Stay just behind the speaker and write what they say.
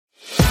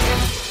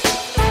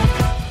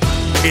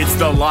It's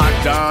the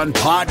Locked On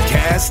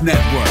Podcast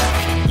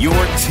Network, your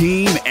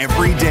team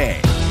every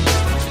day.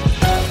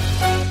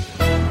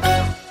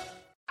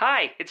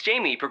 Hi, it's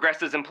Jamie,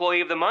 Progressive's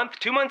Employee of the Month,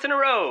 2 months in a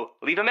row.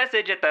 Leave a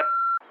message at the...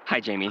 Hi,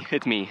 Jamie.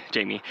 It's me,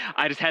 Jamie.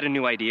 I just had a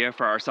new idea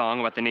for our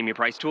song about the Name Your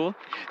Price tool.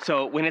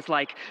 So when it's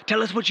like,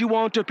 tell us what you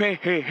want to pay,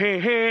 hey, hey,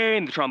 hey,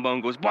 and the trombone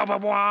goes, blah, blah,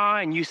 blah,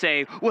 and you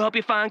say, we'll help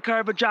you find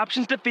coverage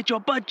options to fit your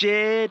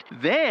budget.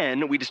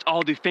 Then we just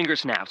all do finger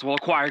snaps while a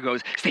choir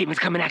goes, statements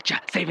coming at ya,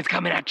 statements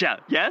coming at ya.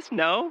 Yes?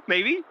 No?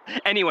 Maybe?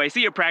 Anyway,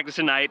 see your practice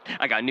tonight.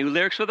 I got new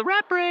lyrics for the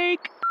rap break.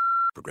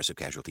 Progressive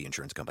Casualty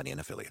Insurance Company and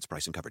Affiliates.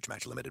 Price and coverage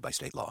match limited by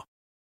state law.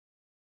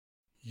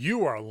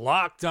 You are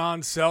Locked On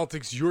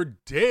Celtics, your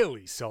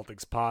daily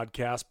Celtics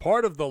podcast,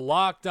 part of the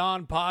Locked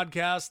On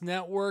Podcast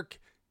Network,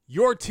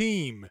 your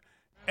team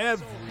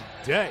every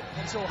day.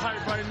 I'm so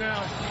hyped right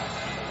now.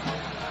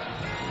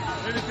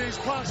 Anything's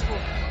possible.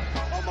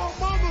 Oh,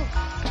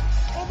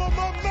 my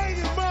mama made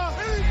it, ma.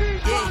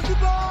 Anything's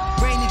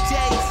possible. Rainy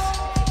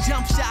days,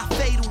 jump shot,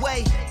 fade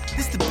away.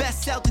 This the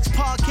best Celtics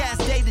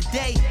podcast day to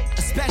day,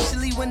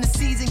 especially when the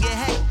season get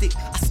hectic.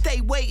 I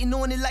stay waiting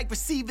on it like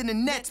receiving a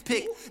Nets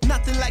pick.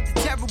 Nothing like the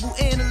terrible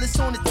analysts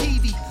on the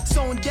TV.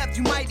 So in depth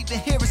you might even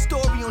hear a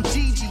story on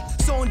Gigi.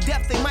 So in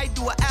depth they might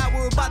do an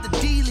hour about the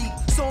D-League.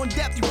 So in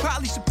depth you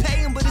probably should pay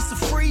him, but it's a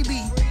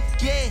freebie.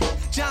 Yeah,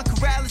 John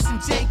Karalis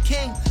and Jay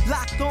King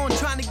locked on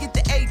trying to get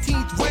the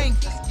 18th ring.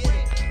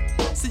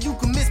 So you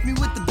can miss me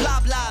with the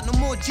blah blah. No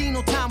more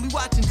Geno time, we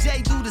watching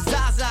Jay do the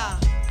Zaza.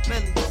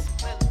 Mellies.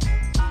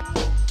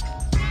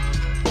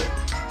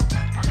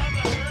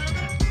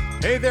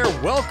 Hey there,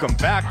 welcome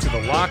back to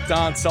the Locked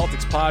On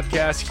Celtics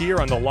podcast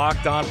here on the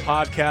Locked On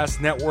Podcast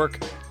Network.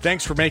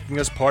 Thanks for making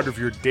us part of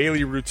your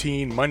daily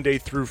routine Monday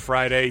through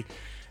Friday.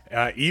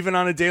 Even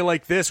on a day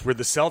like this where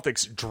the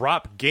Celtics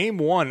drop game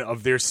one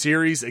of their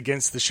series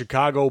against the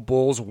Chicago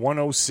Bulls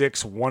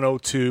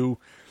 106-102.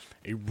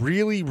 A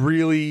really,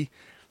 really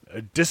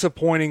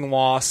disappointing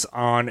loss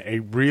on a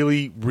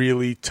really,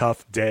 really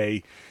tough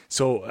day.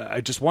 So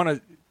I just want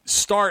to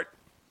start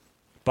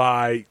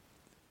by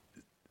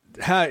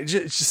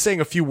just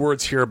saying a few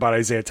words here about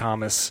Isaiah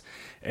Thomas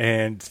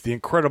and the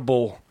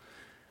incredible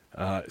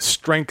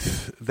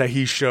strength that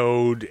he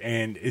showed,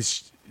 and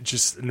it's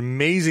just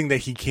amazing that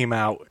he came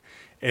out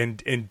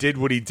and did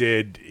what he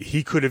did.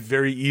 He could have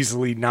very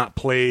easily not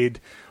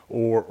played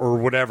or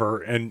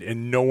whatever,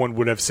 and no one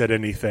would have said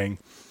anything.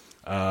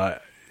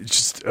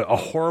 Just a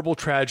horrible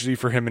tragedy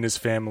for him and his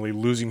family,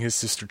 losing his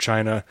sister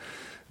China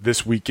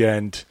this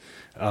weekend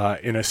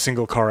in a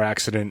single car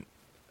accident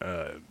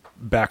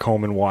back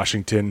home in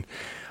Washington.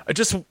 I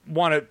just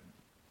want to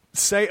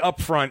say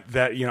up front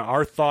that, you know,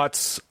 our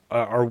thoughts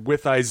are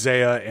with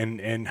Isaiah,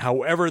 and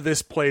however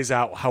this plays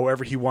out,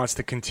 however he wants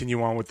to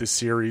continue on with this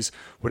series,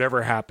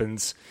 whatever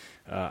happens,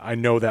 I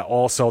know that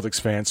all Celtics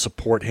fans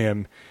support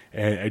him,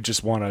 and I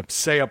just want to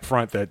say up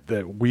front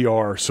that we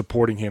are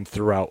supporting him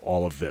throughout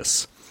all of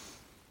this.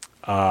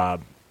 That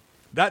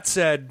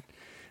said,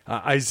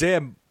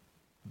 Isaiah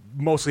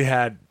mostly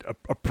had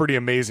a pretty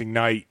amazing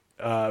night.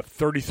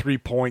 33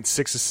 points,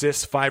 6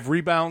 assists, 5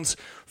 rebounds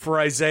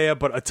for Isaiah,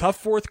 but a tough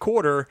fourth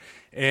quarter.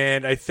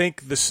 And I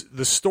think the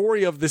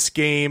story of this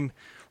game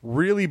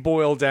really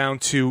boiled down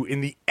to, in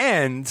the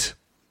end,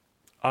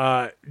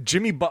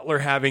 Jimmy Butler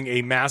having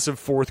a massive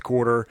fourth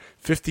quarter,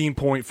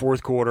 15-point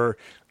fourth quarter,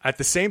 at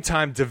the same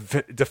time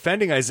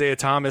defending Isaiah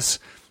Thomas,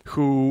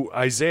 who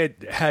Isaiah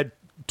had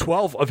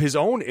 12 of his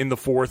own in the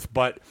fourth,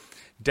 but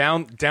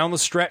down the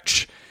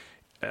stretch,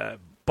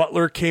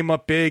 Butler came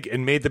up big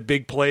and made the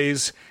big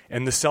plays,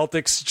 and the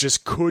Celtics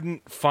just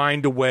couldn't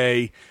find a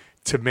way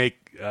to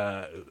make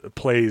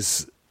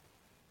plays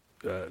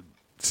to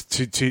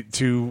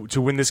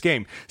win this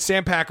game.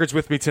 Sam Packard's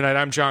with me tonight.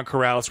 I'm John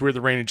Karalis. We're the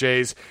Rain and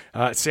Jays.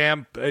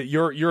 Sam,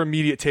 your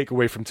immediate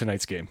takeaway from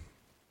tonight's game?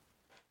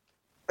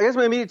 I guess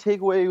my immediate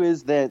takeaway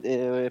is that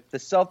if the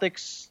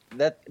Celtics,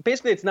 that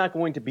basically it's not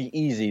going to be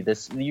easy.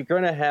 You're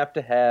going to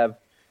have.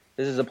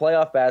 This is a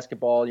playoff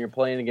basketball, and you're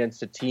playing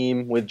against a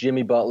team with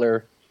Jimmy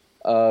Butler,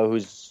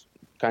 who's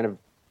kind of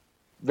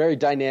very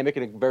dynamic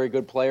and a very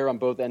good player on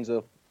both ends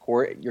of the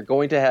court. You're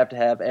going to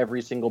have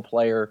every single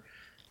player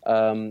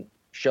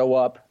show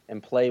up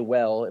and play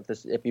well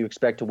if you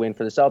expect to win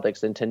for the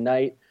Celtics. And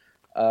tonight,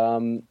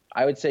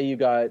 I would say you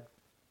got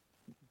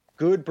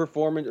good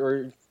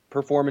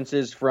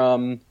performances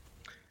from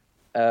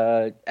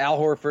Al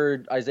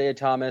Horford, Isaiah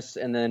Thomas,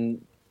 and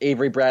then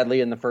Avery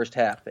Bradley in the first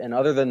half. And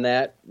other than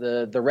that,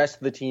 the rest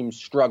of the team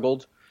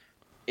struggled.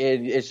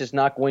 It's just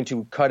not going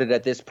to cut it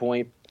at this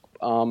point.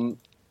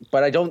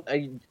 But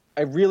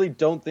I really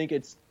don't think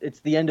it's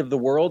the end of the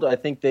world. I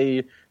think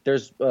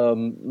there's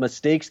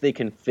mistakes they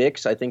can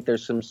fix. I think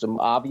there's some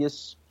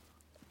obvious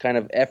kind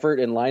of effort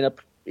and lineup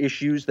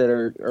issues that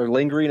are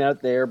lingering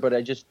out there. But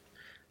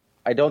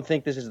I don't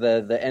think this is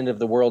the end of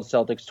the world,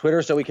 Celtics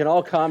Twitter. So we can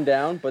all calm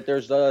down. But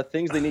there's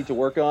things they need to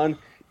work on.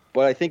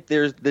 But I think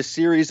this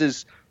series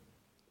is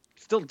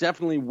still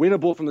definitely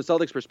winnable from the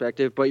Celtics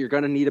perspective, but you're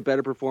going to need a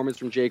better performance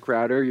from Jay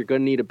Crowder. You're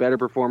going to need a better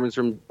performance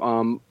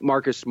from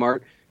Marcus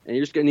Smart. and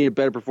you're just going to need a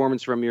better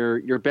performance from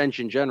your bench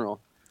in general.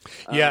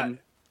 Yeah,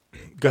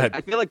 go ahead.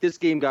 I feel like this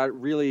game got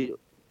really.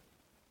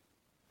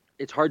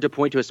 It's hard to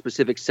point to a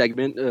specific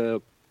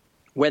segment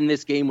when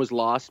this game was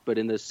lost, but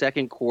in the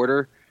second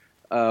quarter,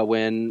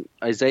 when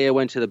Isaiah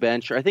went to the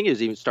bench, or I think it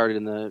was even started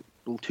in the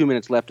 2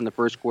 minutes left in the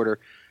first quarter.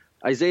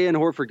 Isaiah and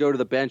Horford go to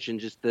the bench, and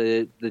just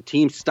the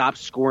team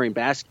stops scoring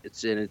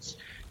baskets, and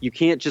you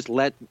can't just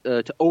let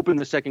to open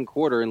the second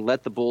quarter and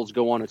let the Bulls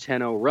go on a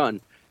 10-0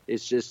 run.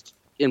 It's just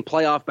in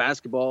playoff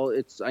basketball.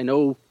 I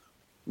know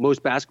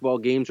most basketball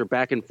games are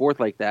back and forth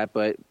like that,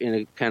 but in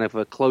a kind of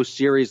a close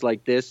series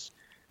like this,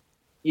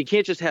 you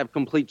can't just have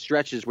complete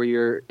stretches where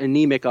you're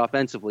anemic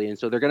offensively, and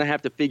so they're going to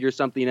have to figure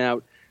something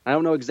out. I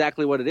don't know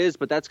exactly what it is,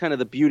 but that's kind of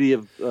the beauty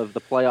of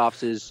the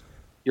playoffs is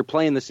you're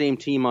playing the same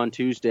team on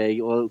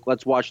Tuesday. Well,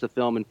 let's watch the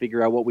film and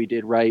figure out what we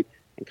did right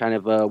and kind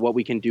of what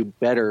we can do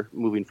better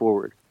moving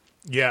forward.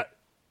 Yeah,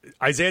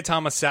 Isaiah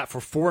Thomas sat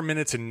for 4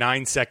 minutes and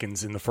 9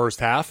 seconds in the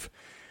first half.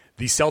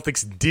 The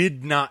Celtics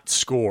did not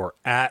score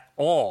at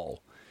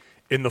all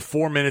in the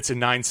 4 minutes and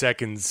 9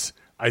 seconds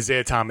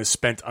Isaiah Thomas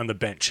spent on the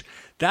bench.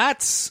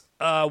 That's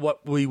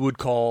what we would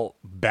call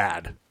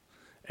bad,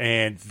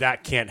 and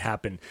that can't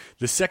happen.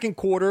 The second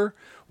quarter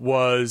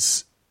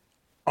was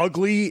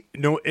ugly.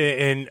 No,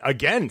 and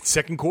again,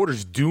 second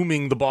quarter's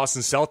dooming the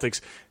Boston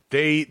Celtics.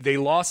 They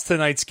lost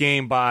tonight's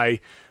game by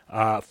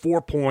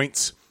 4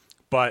 points,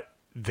 but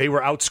they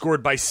were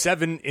outscored by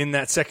 7 in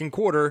that second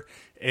quarter,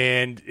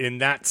 and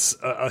that's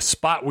a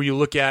spot where you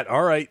look at,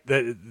 all right,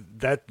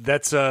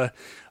 that's a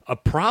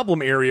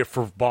problem area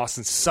for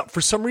Boston for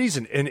some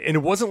reason. And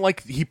it wasn't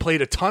like he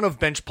played a ton of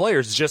bench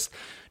players, it's just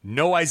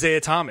no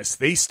Isaiah Thomas.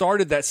 They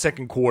started that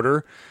second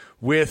quarter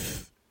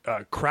with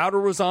Crowder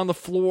was on the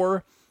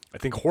floor. I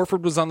think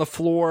Horford was on the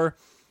floor.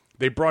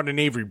 They brought in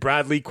Avery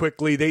Bradley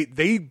quickly.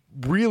 They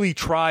really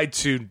tried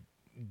to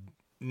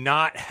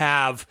not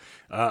have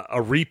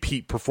a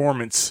repeat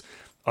performance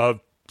of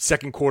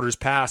second quarters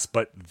past,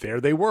 but there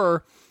they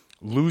were.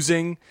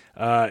 Losing.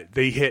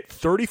 They hit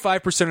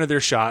 35% of their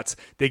shots.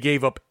 They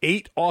gave up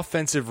 8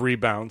 offensive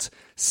rebounds,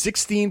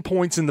 16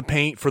 points in the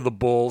paint for the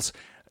Bulls,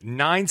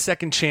 9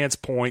 second chance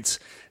points,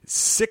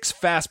 6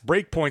 fast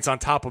break points on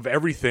top of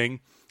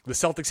everything. The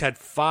Celtics had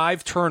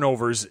 5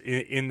 turnovers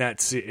in that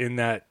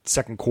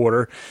second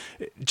quarter.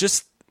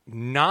 Just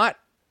not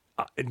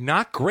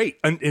great.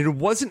 And it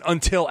wasn't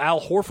until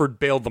Al Horford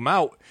bailed them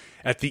out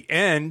at the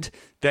end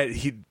that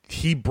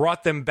he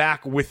brought them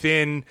back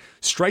within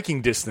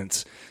striking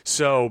distance.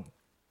 So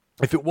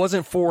if it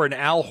wasn't for an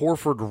Al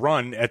Horford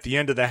run at the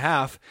end of the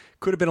half, it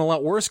could have been a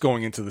lot worse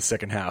going into the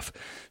second half.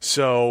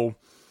 So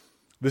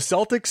the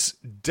Celtics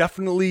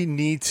definitely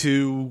need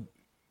to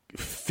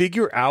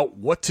figure out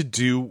what to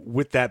do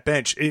with that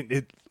bench.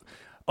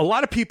 A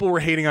lot of people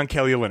were hating on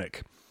Kelly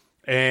Olynyk.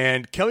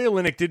 And Kelly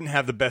Olynyk didn't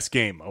have the best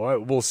game.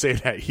 We'll say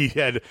that. He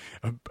had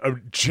a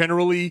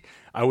generally,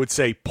 I would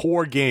say,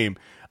 poor game.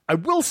 I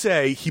will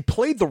say he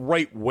played the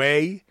right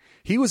way.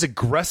 He was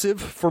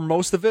aggressive for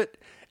most of it,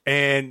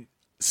 and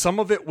some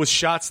of it was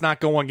shots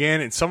not going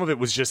in, and some of it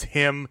was just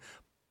him.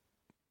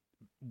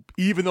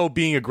 Even though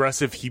being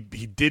aggressive, he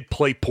did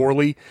play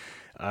poorly.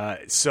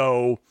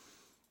 So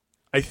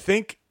I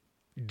think,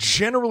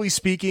 generally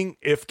speaking,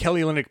 if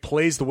Kelly Olynyk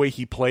plays the way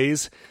he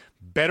plays,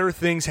 better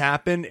things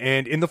happen.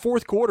 And in the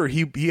fourth quarter,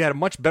 he had a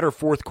much better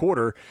fourth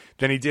quarter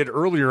than he did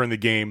earlier in the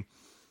game.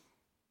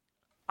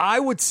 I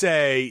would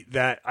say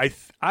that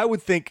I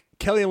would think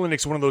Kelly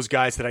Olynyk's one of those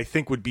guys that I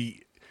think would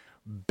be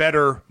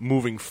better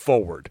moving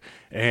forward.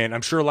 And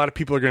I'm sure a lot of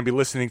people are going to be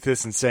listening to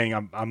this and saying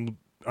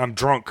I'm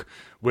drunk,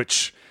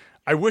 which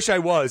I wish I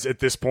was at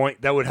this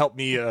point. That would help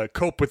me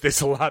cope with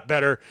this a lot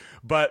better.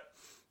 But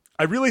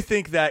I really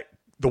think that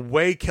the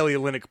way Kelly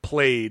Olynyk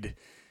played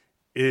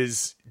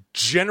is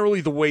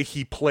generally the way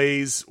he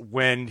plays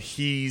when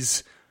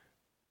he's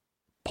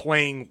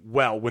playing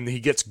well, when he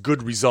gets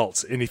good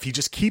results. And if he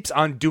just keeps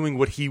on doing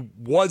what he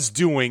was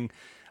doing,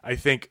 I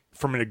think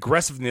from an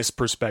aggressiveness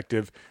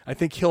perspective, I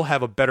think he'll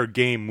have a better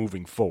game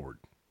moving forward.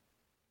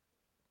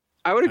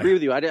 I would agree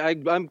with you.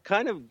 I'm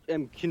kind of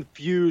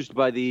confused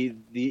by the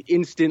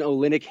instant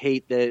Olynyk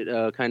hate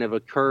that kind of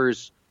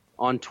occurs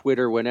on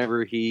Twitter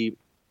whenever he,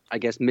 I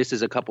guess,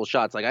 misses a couple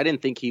shots. Like, I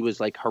didn't think he was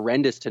like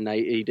horrendous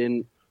tonight.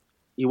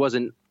 He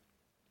wasn't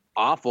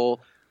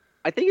awful.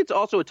 I think it's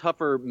also a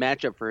tougher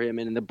matchup for him,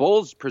 and the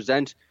Bulls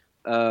present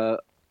a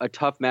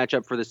tough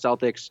matchup for the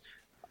Celtics.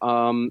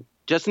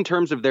 Just in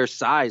terms of their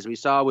size, we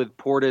saw with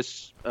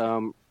Portis,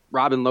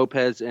 Robin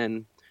Lopez,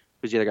 and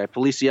who's the other guy,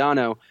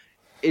 Feliciano.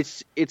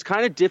 It's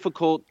kind of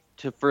difficult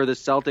for the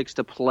Celtics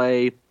to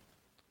play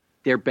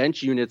their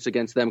bench units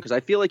against them because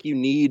I feel like you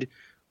need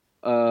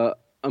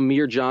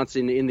Amir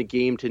Johnson in the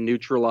game to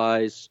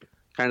neutralize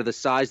kind of the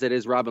size that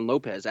is Robin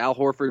Lopez. Al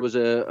Horford was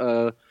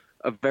a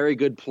very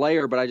good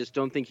player, but I just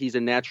don't think he's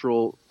a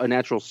natural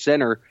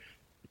center.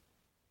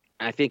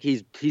 I think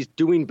he's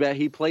doing better.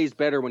 He plays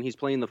better when he's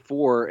playing the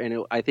 4,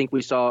 and I think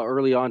we saw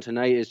early on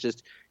tonight is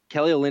just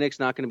Kelly Olynyk's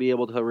not going to be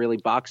able to really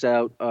box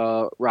out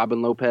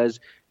Robin Lopez.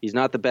 He's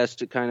not the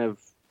best kind of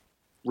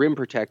rim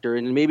protector.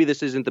 And maybe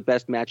this isn't the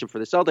best matchup for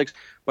the Celtics,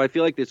 but I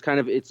feel like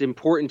it's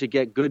important to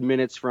get good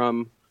minutes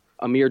from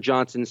Amir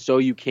Johnson so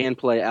you can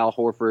play Al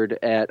Horford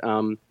at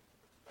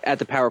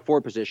the power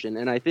forward position.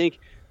 And I think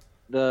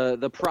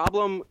the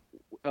problem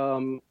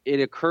it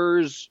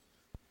occurs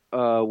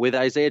with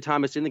Isaiah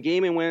Thomas in the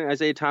game and when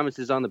Isaiah Thomas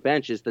is on the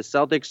bench is the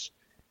Celtics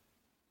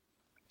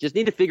just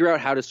need to figure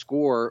out how to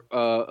score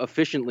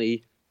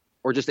efficiently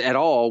or just at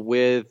all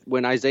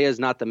when Isaiah is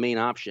not the main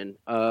option.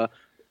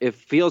 It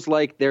feels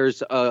like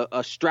there's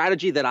a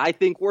strategy that I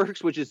think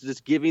works, which is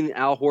just giving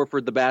Al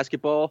Horford the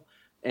basketball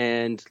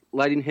and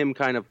letting him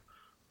kind of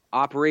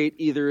operate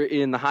either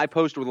in the high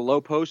post or the low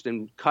post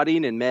and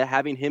cutting and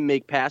having him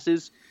make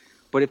passes.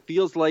 But it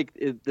feels like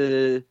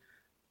the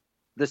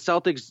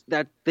Celtics,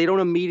 that they don't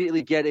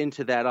immediately get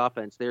into that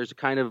offense. There's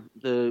kind of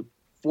the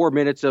 4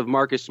 minutes of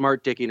Marcus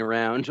Smart dicking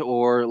around,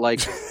 or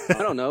like,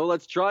 I don't know,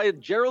 let's try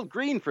Gerald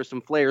Green for some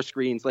flare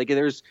screens. Like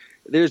there's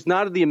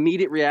not the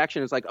immediate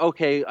reaction. It's like,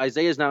 okay,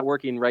 Isaiah's not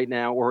working right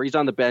now, or he's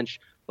on the bench.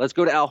 Let's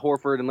go to Al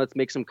Horford and let's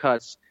make some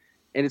cuts.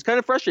 And it's kind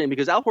of frustrating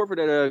because Al Horford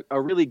had a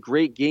really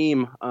great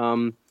game,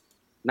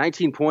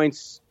 19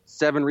 points,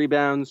 7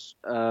 rebounds,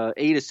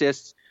 8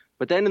 assists.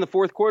 But then in the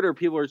fourth quarter,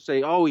 people are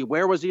saying, oh,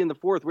 where was he in the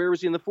fourth? Where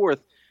was he in the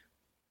fourth?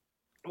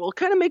 Well, it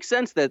kind of makes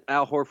sense that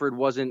Al Horford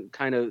wasn't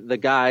kind of the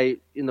guy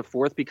in the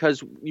fourth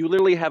because you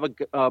literally have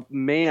a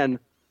man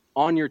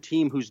on your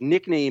team whose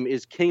nickname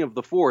is King of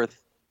the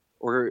Fourth.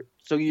 Or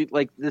so you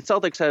like the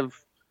Celtics have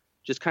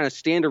just kind of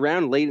stand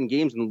around late in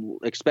games and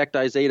expect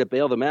Isaiah to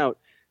bail them out.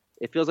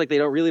 It feels like they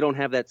don't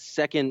have that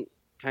second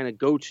kind of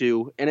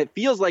go-to, and it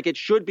feels like it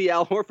should be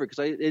Al Horford because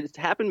it's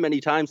happened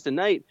many times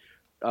tonight.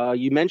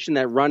 You mentioned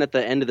that run at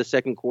the end of the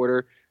second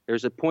quarter.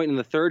 There's a point in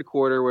the third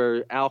quarter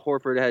where Al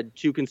Horford had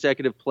 2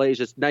 consecutive plays,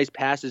 just nice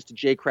passes to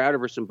Jay Crowder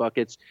for some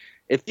buckets.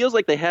 It feels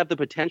like they have the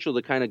potential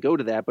to kind of go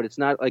to that, but it's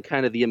not like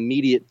kind of the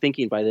immediate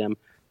thinking by them.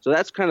 So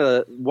that's kind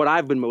of what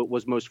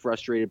was most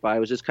frustrated by. It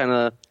was just kind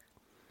of,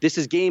 this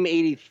is game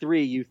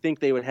 83. You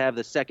think they would have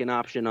the second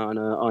option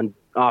on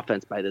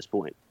offense by this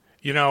point.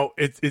 You know,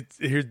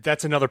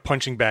 that's another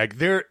punching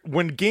bag.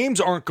 When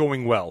games aren't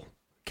going well,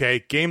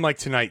 okay, game like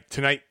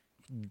tonight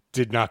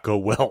did not go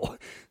well.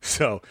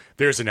 So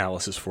there's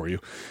analysis for you.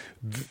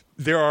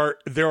 There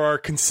are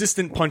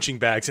consistent punching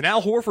bags, and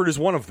Al Horford is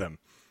one of them.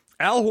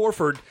 Al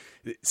Horford,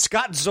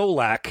 Scott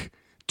Zolak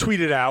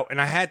tweeted out,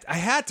 and I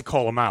had to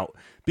call him out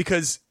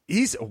because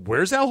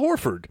where's Al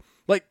Horford?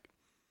 Like,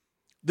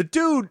 the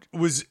dude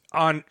was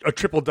on a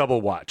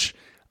triple-double watch.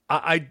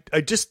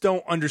 I just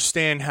don't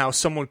understand how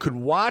someone could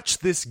watch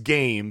this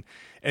game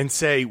and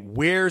say,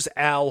 where's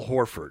Al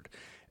Horford?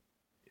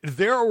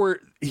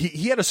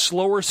 He had a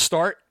slower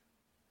start,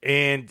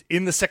 and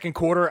in the second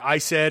quarter, I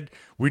said,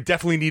 we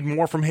definitely need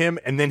more from him,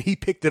 and then he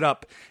picked it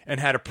up and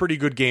had a pretty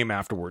good game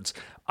afterwards.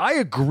 I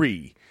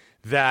agree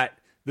that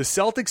the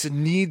Celtics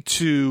need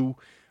to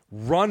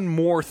run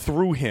more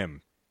through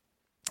him,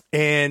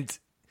 and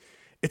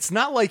it's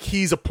not like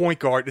he's a point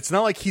guard. It's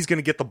not like he's going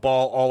to get the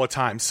ball all the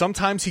time.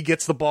 Sometimes he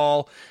gets the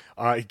ball,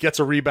 he gets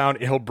a rebound,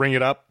 and he'll bring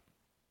it up.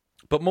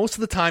 But most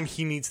of the time,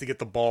 he needs to get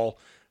the ball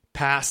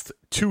passed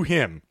to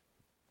him,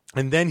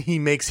 and then he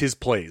makes his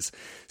plays.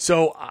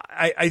 So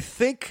I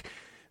think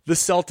the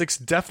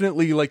Celtics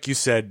definitely, like you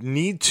said,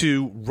 need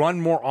to run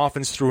more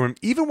offense through him.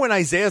 Even when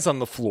Isaiah's on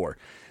the floor,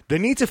 they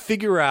need to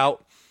figure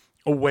out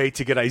a way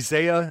to get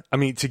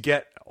to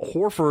get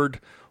Horford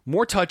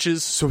more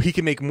touches so he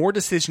can make more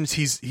decisions.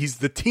 He's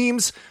the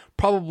team's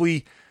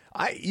probably,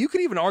 you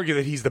could even argue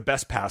that he's the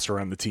best passer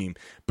on the team,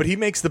 but he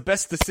makes the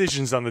best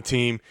decisions on the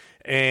team.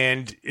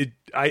 And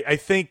I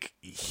think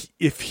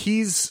if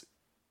he's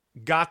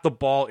got the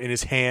ball in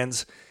his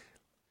hands,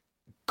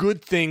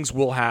 good things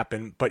will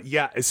happen. But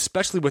yeah,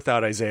 especially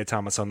without Isaiah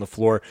Thomas on the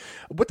floor.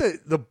 What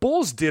the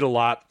Bulls did a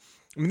lot,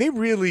 I mean, they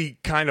really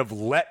kind of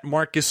let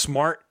Marcus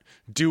Smart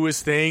do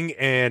his thing,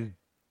 and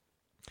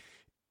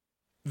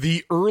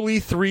the early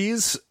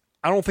threes,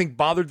 I don't think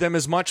bothered them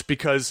as much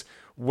because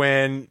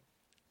when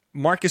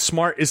Marcus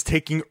Smart is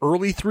taking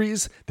early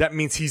threes, that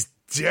means he's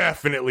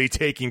definitely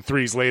taking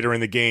threes later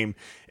in the game.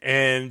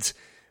 And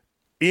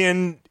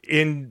in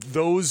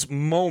those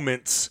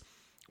moments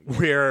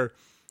where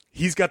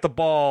he's got the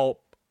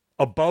ball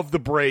above the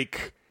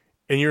break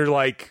and you're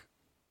like,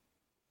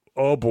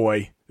 oh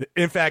boy.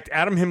 In fact,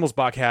 Adam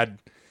Himmelsbach had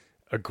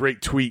a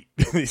great tweet.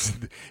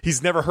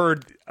 He's never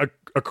heard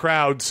a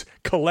crowd's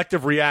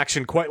collective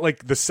reaction quite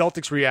like the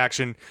Celtics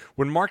reaction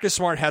when Marcus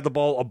Smart had the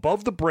ball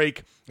above the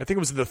break. I think it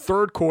was in the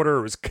third quarter.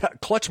 It was a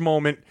clutch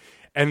moment,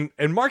 and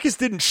Marcus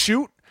didn't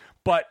shoot,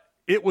 but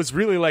it was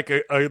really like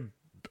a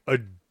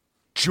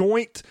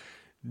joint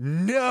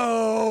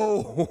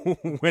no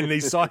when they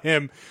saw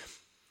him.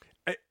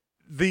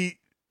 The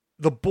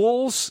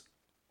Bulls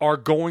are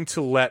going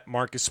to let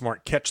Marcus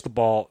Smart catch the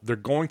ball. They're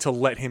going to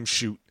let him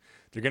shoot.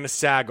 They're going to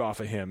sag off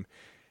of him.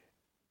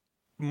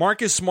 One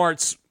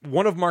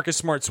of Marcus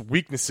Smart's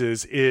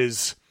weaknesses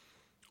is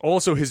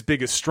also his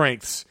biggest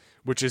strengths,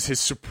 which is his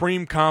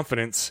supreme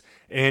confidence.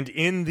 And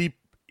in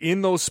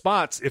in those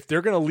spots, if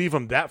they're going to leave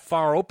him that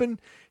far open,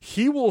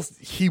 he will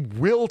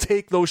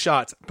take those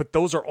shots. But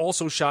those are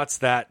also shots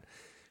that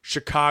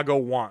Chicago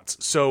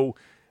wants. So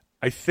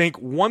I think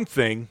one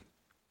thing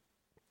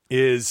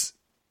is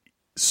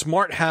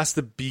Smart has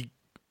to be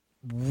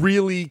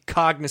really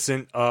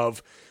cognizant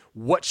of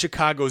what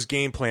Chicago's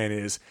game plan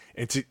is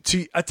and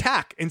to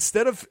attack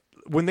instead of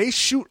when they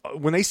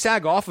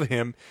sag off of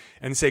him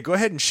and say, go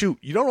ahead and shoot.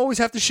 You don't always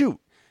have to shoot.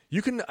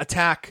 You can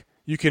attack.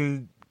 You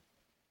can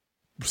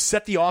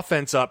set the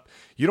offense up.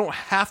 You don't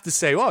have to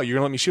say, oh, you're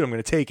going to let me shoot. I'm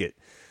going to take it.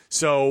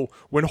 So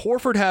when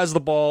Horford has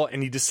the ball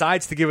and he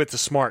decides to give it to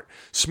Smart,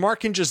 Smart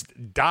can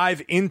just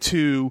dive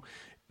into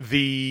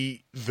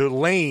the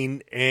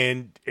lane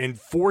and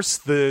force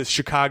the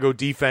Chicago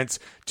defense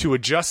to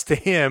adjust to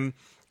him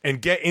and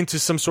get into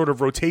some sort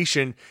of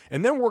rotation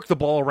and then work the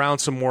ball around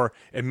some more,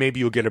 and maybe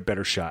you'll get a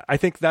better shot. I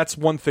think that's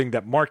one thing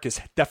that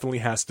Marcus definitely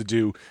has to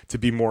do to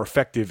be more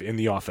effective in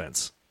the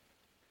offense.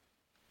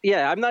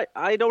 Yeah,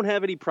 I don't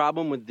have any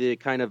problem with the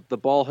kind of the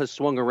ball has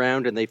swung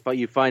around and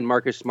you find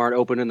Marcus Smart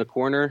open in the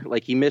corner.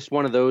 Like he missed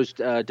one of those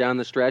down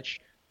the stretch.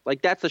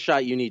 Like that's the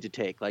shot you need to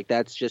take. Like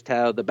that's just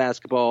how the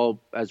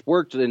basketball has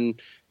worked, and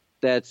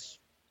that's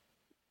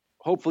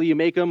hopefully you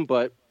make them.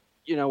 But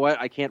you know what?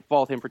 I can't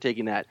fault him for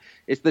taking that.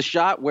 It's the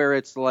shot where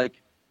it's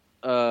like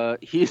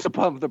he's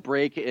above the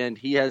break and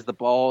he has the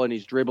ball and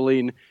he's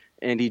dribbling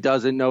and he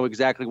doesn't know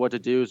exactly what to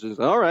do. So he's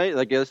all right,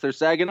 I guess they're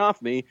sagging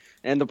off me.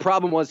 And the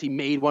problem was he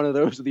made one of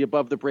those, the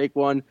above the break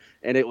one,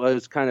 and it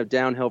was kind of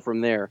downhill from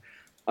there.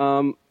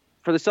 For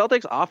the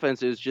Celtics,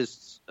 offense is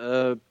just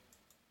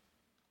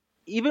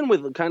even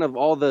with kind of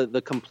all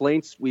the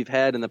complaints we've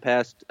had in the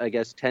past, I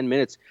guess, 10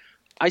 minutes,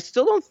 I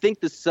still don't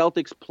think the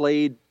Celtics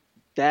played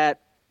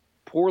that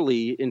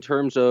poorly in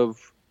terms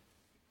of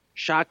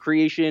shot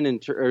creation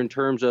and in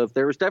terms of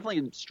there was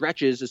definitely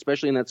stretches,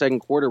 especially in that second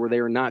quarter, where they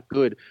were not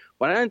good.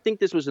 But I didn't think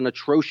this was an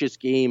atrocious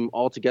game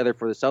altogether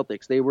for the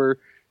Celtics.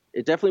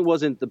 It definitely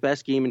wasn't the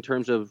best game in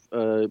terms of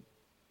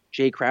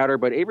Jay Crowder,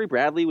 but Avery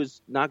Bradley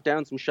was knocked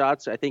down some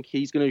shots. I think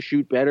he's going to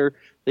shoot better.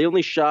 They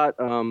only shot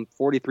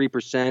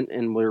 43%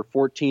 and were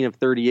 14 of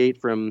 38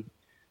 from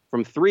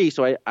three.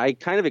 So I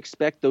kind of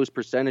expect those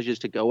percentages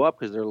to go up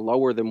because they're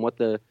lower than what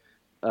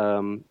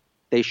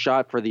they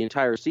shot for the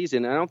entire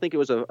season. I don't think it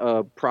was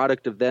a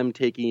product of them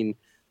taking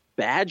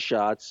bad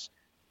shots.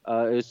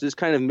 It was just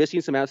kind of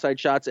missing some outside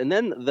shots. And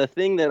then the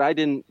thing that I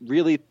didn't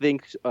really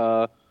think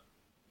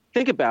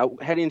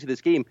about heading into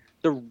this game,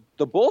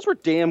 the Bulls were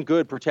damn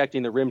good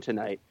protecting the rim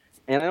tonight.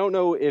 And I don't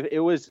know if it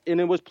was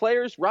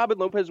players. Robin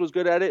Lopez was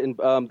good at it,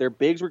 and their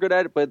bigs were good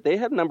at it, but they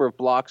had a number of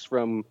blocks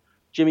from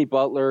Jimmy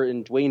Butler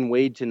and Dwayne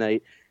Wade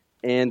tonight.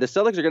 And the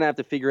Celtics are going to have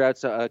to figure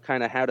out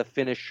kind of how to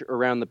finish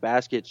around the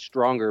basket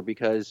stronger,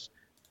 because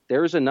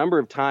there's a number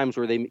of times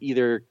where they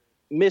either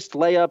missed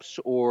layups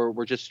or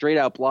were just straight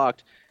out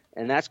blocked.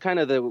 And that's kind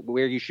of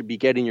where you should be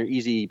getting your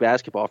easy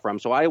basketball from.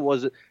 So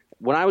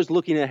when I was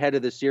looking ahead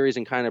of the series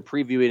and kind of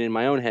previewing in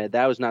my own head,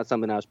 that was not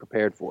something I was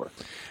prepared for.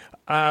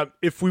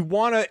 If we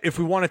want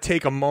to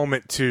take a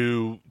moment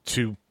to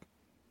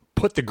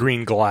put the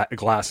green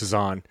glasses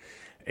on,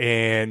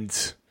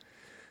 and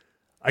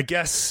I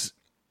guess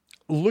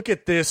look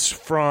at this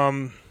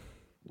from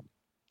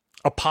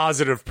a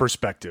positive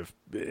perspective.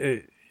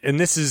 And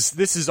this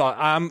is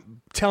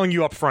I'm telling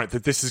you up front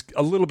that this is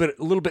a little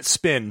bit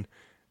spin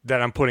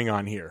that I'm putting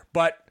on here.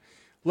 But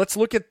let's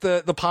look at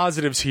the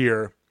positives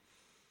here.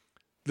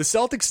 The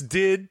Celtics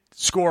did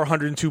score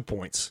 102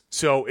 points.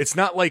 So it's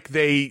not like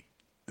the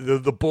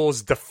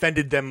Bulls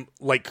defended them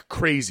like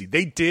crazy.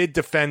 They did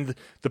defend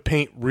the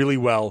paint really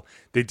well.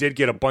 They did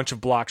get a bunch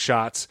of block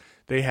shots.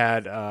 They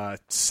had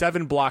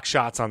 7 block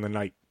shots on the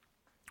night,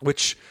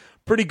 which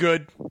pretty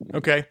good.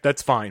 Okay,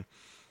 that's fine.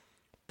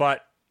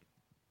 But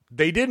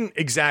they didn't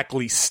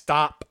exactly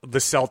stop the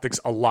Celtics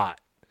a lot.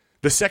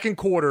 The second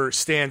quarter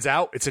stands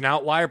out. It's an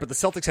outlier, but the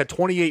Celtics had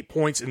 28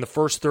 points in the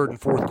first, third, and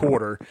fourth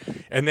quarter.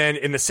 And then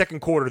in the second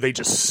quarter, they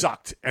just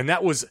sucked. And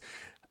that was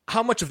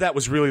how much of that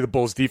was really the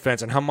Bulls'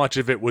 defense and how much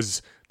of it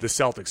was the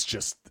Celtics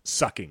just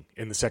sucking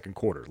in the second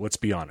quarter. Let's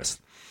be honest.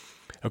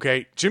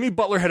 Okay, Jimmy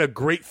Butler had a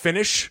great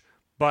finish,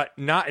 but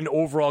not an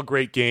overall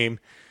great game.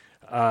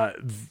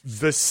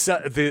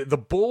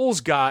 The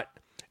Bulls got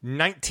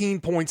 19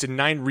 points and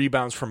 9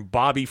 rebounds from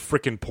Bobby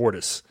frickin'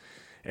 Portis.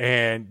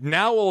 And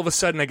now all of a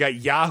sudden I got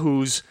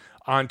yahoos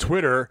on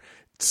Twitter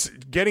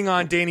getting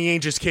on Danny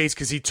Ainge's case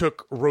because he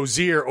took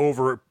Rozier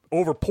over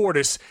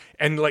Portis,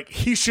 and like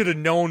he should have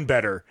known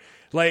better.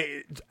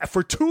 Like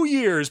for 2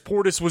 years,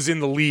 Portis was in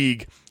the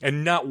league,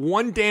 and not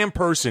one damn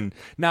person,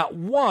 not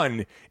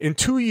one in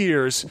 2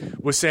 years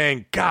was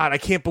saying, God, I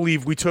can't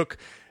believe we took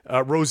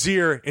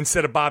Rozier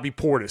instead of Bobby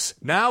Portis.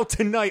 Now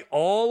tonight,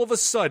 all of a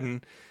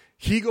sudden,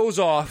 he goes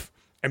off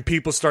and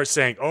people start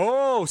saying,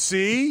 oh,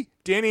 see?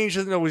 Danny Ainge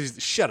doesn't know what he's...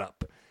 Shut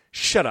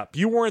up.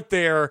 You weren't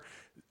there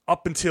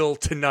up until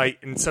tonight,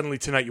 and suddenly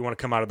tonight you want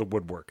to come out of the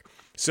woodwork.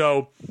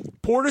 So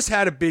Portis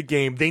had a big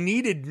game. They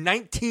needed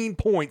 19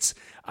 points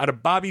out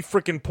of Bobby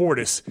frickin'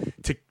 Portis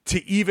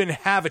to even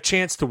have a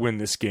chance to win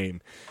this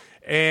game.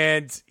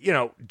 And,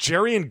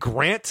 Jerian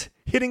Grant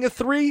hitting a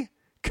three?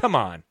 Come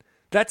on.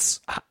 That's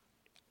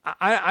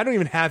I don't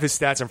even have his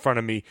stats in front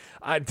of me.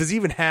 Does he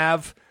even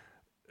have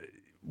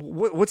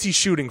what's he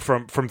shooting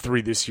from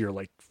three this year?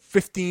 Like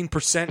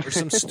 15% or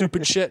some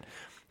stupid shit?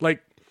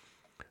 Like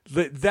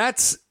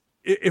that's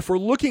if we're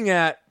looking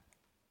at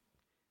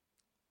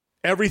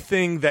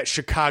everything that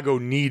Chicago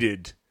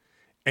needed,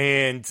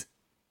 and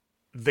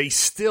they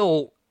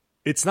still,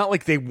 it's not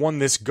like they won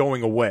this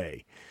going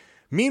away.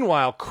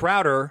 Meanwhile,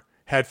 Crowder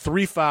had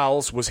 3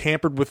 fouls, was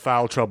hampered with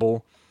foul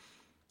trouble.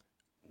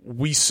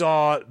 We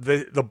saw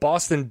the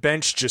Boston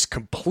bench just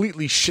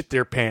completely shit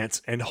their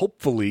pants, and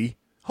hopefully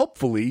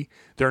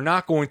they're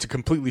not going to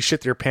completely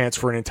shit their pants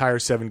for an entire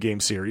 7-game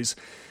series.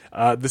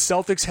 The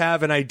Celtics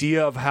have an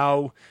idea of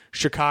how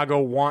Chicago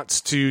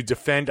wants to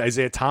defend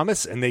Isaiah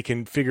Thomas, and they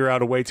can figure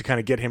out a way to kind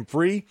of get him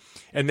free.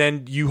 And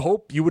then you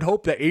would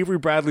hope that Avery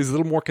Bradley is a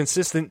little more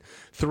consistent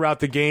throughout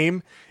the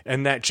game,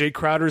 and that Jay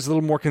Crowder is a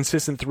little more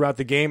consistent throughout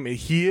the game.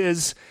 He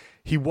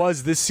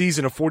was this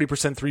season a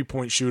 40%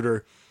 3-point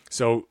shooter,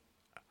 so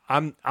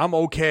I'm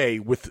okay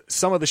with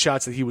some of the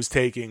shots that he was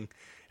taking.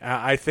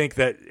 I think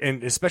that,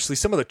 and especially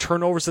some of the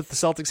turnovers that the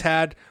Celtics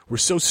had were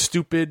so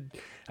stupid.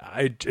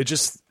 I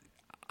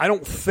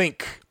don't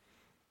think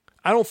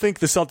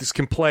the Celtics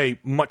can play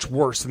much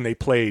worse than they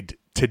played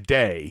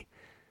today.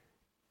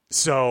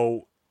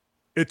 So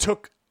it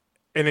took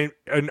an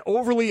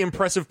overly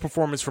impressive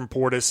performance from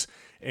Portis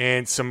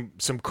and some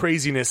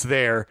craziness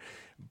there,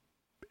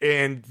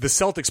 and the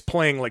Celtics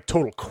playing like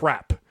total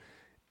crap,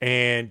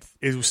 and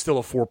it was still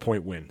a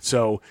 4-point win.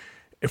 So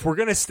if we're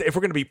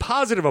gonna be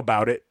positive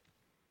about it,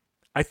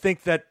 I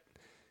think that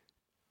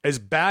as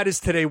bad as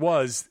today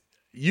was,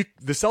 the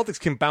Celtics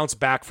can bounce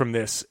back from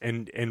this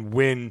and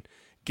win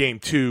Game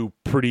 2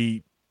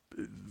 pretty.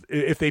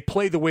 If they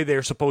play the way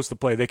they're supposed to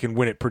play, they can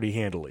win it pretty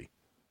handily.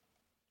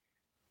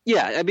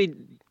 Yeah, I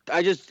mean,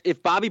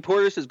 if Bobby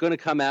Portis is going to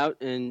come out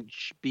and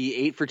be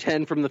 8 for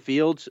 10 from the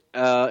field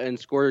and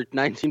score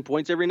 19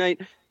 points every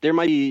night, there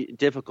might be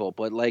difficult.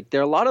 But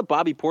there are a lot of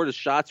Bobby Portis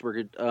shots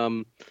where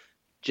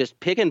just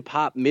pick and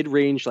pop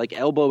mid-range, like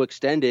elbow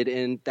extended,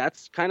 and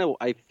that's kind of,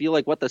 I feel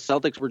like, what the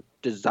Celtics were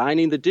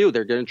designing to do.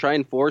 They're going to try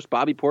and force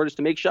Bobby Portis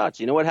to make shots.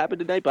 You know what happened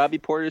tonight? Bobby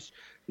Portis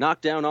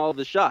knocked down all of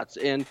the shots,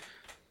 and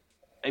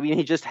I mean,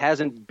 he just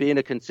hasn't been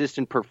a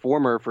consistent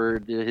performer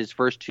for his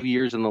first 2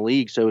 years in the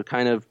league, so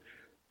kind of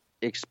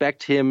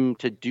expect him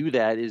to do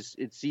that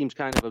it seems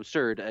kind of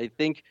absurd. I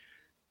think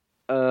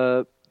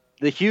the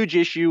huge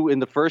issue in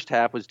the first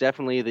half was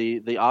definitely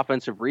the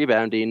offensive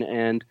rebounding,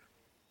 and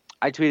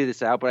I tweeted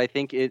this out, but I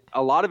think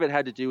a lot of it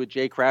had to do with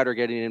Jay Crowder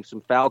getting in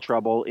some foul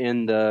trouble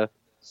in the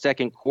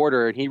second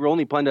quarter, and he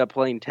only ended up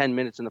playing 10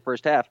 minutes in the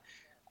first half.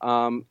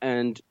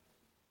 And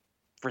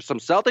for some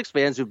Celtics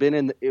fans who've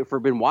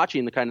been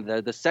watching the kind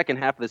of the second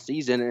half of the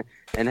season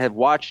and have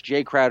watched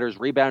Jay Crowder's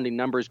rebounding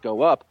numbers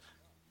go up,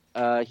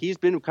 he's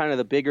been kind of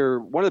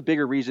one of the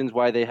bigger reasons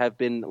why they have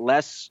been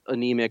less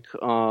anemic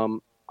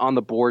on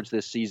the boards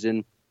this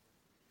season.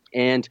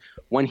 And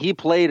when he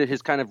played at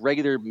his kind of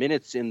regular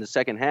minutes in the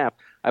second half,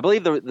 I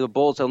believe the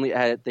Bulls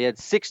had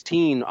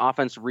 16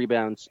 offensive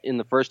rebounds in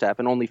the first half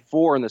and only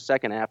 4 in the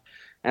second half.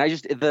 And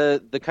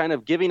the kind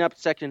of giving up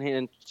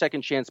second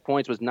chance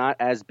points was not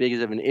as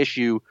big of an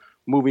issue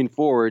moving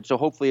forward. So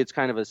hopefully it's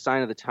kind of a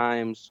sign of the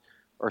times,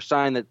 or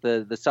sign that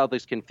the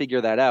Celtics can figure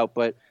that out.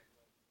 But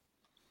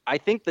I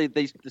think the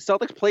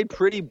Celtics played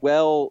pretty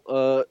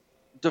well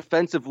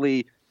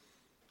defensively.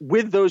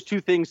 With those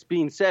two things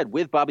being said,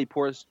 with Bobby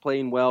Portis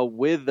playing well,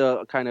 with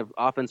the kind of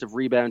offensive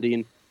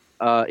rebounding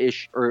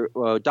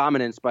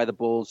dominance by the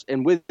Bulls,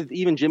 and with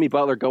even Jimmy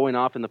Butler going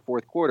off in the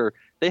fourth quarter,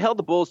 they held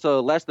the Bulls to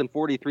less than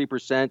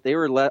 43%. They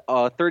were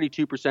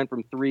 32%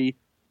 from three.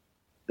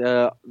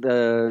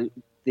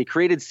 They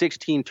created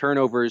 16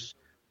 turnovers.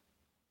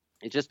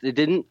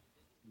 Nothing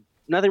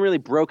really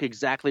broke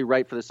exactly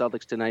right for the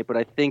Celtics tonight, but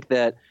I think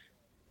that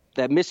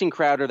missing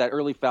Crowder, that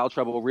early foul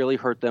trouble, really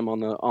hurt them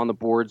on the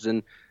boards,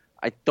 and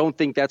I don't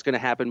think that's going to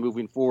happen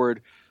moving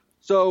forward.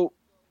 So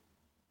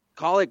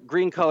call it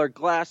green-colored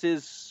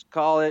glasses,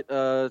 call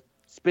it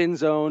spin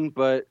zone,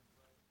 but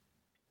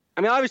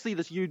I mean, obviously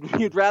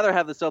you'd rather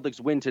have the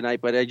Celtics win tonight,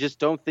 but I just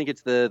don't think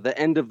it's the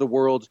end of the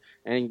world.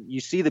 And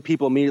you see the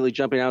people immediately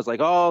jumping out. It's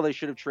like, oh, they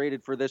should have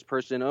traded for this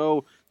person.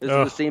 Oh, this is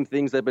the same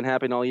things that have been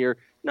happening all year.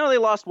 No, they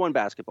lost one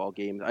basketball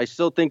game. I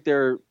still think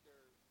they're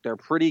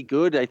pretty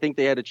good. I think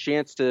they had a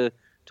chance to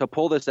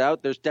pull this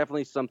out. There's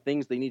definitely some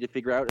things they need to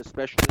figure out,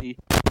 especially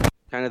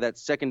kind of that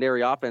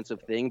secondary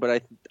offensive thing.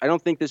 But I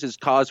don't think this is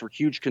cause for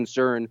huge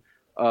concern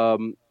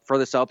for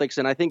the Celtics.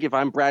 And I think if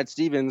I'm Brad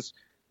Stevens,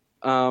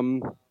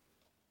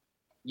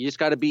 you just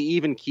got to be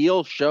even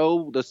keel,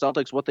 show the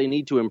Celtics what they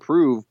need to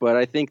improve. But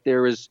I think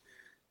it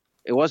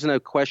wasn't a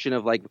question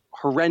of like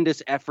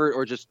horrendous effort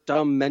or just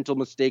dumb mental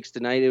mistakes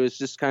tonight. It was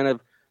just kind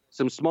of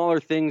some smaller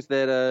things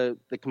that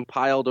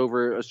compiled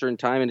over a certain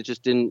time, and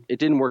it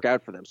didn't work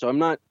out for them. So I'm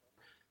not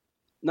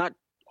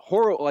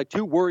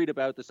too worried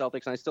about the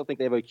Celtics, and I still think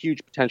they have a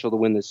huge potential to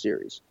win this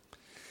series.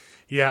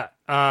 Yeah.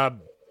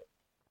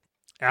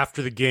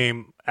 after the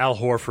game, Al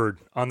Horford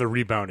on the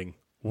rebounding.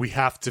 We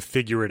have to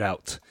figure it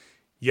out.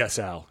 Yes,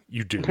 Al,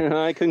 you do.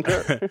 I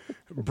concur.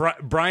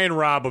 Brian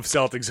Robb of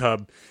Celtics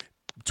Hub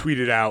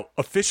tweeted out,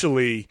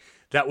 officially,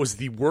 that was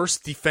the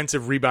worst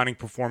defensive rebounding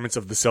performance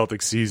of the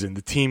Celtics season.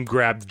 The team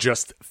grabbed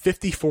just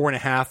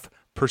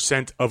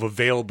 54.5% of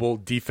available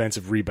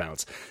defensive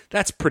rebounds.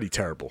 That's pretty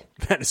terrible.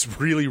 That is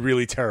really,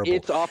 really terrible.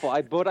 It's awful.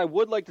 But I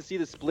would like to see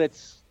the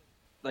splits,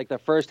 like the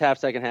first half,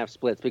 second half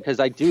splits, because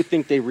I do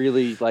think they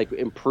really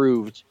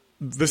improved.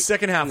 The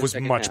second half was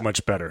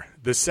much better.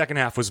 The second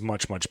half was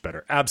much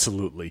better.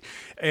 Absolutely.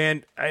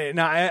 And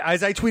now,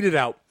 as I tweeted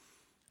out,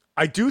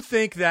 I do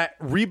think that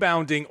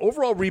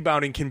overall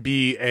rebounding can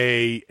be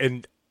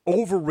an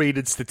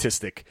overrated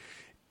statistic.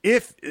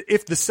 If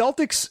the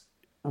Celtics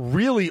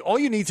really, all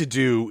you need to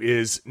do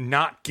is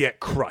not get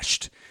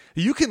crushed.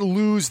 You can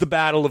lose the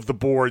battle of the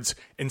boards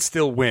and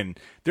still win.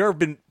 There have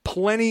been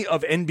plenty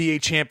of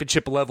NBA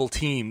championship level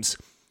teams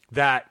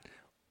that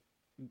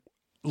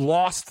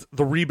lost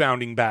the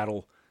rebounding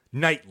battle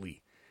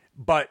nightly,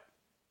 but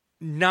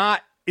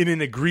not in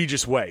an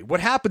egregious way.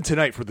 What happened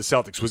tonight for the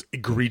Celtics was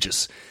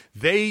egregious.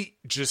 They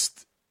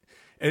just,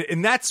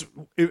 and that's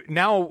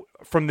now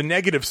from the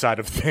negative side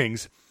of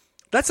things,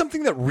 that's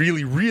something that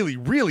really, really,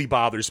 really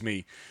bothers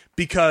me,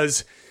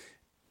 because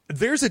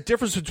there's a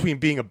difference between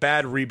being a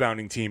bad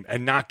rebounding team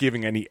and not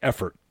giving any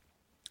effort.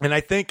 And I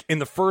think in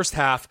the first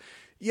half,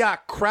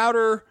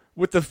 Crowder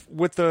with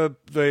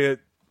the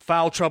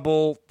foul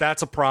trouble,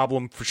 that's a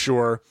problem for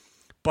sure.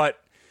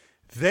 But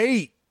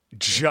there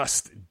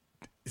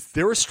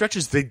were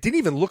stretches they didn't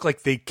even look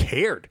like they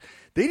cared.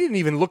 They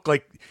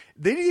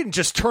didn't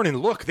just turn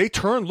and look. They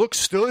turned, looked,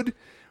 stood,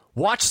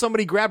 watched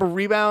somebody grab a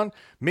rebound,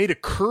 made a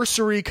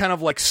cursory kind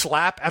of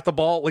slap at the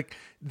ball.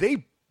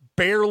 They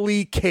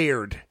barely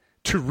cared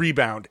to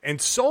rebound.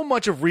 And so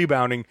much of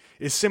rebounding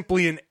is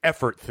simply an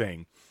effort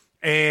thing.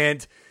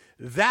 And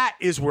that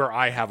is where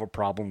I have a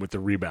problem with the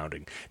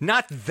rebounding.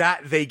 Not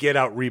that they get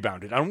out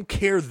rebounded. I don't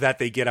care that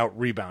they get out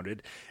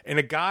rebounded. And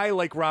a guy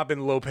like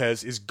Robin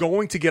Lopez is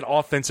going to get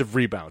offensive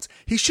rebounds.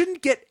 He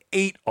shouldn't get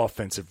 8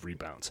 offensive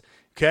rebounds.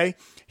 Okay?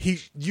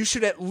 You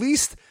should at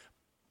least,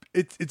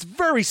 it's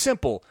very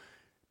simple.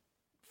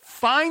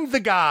 Find the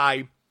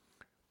guy,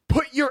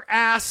 put your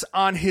ass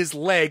on his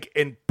leg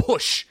and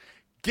push.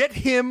 Get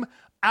him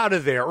out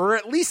of there, or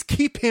at least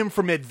keep him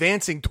from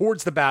advancing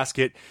towards the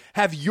basket.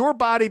 Have your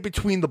body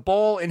between the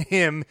ball and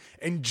him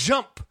and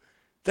jump.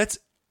 That's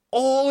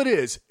all it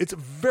is. It's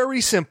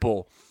very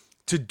simple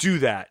to do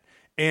that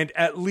and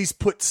at least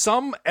put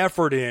some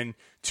effort in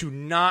to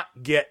not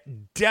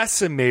get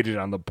decimated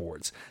on the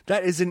boards.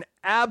 That is an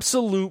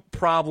absolute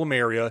problem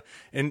area,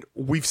 and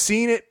we've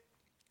seen it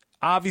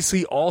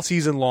obviously all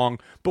season long.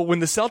 But when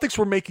the Celtics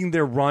were making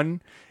their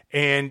run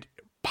and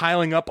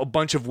piling up a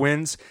bunch of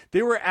wins,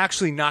 they were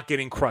actually not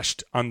getting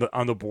crushed on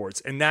the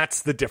boards, and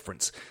that's the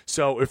difference.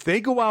 So if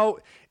they go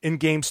out in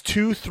games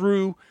 2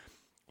 through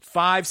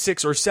 5,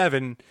 6, or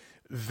 7,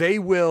 they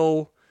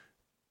will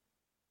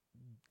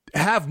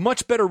have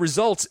much better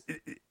results.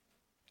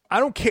 I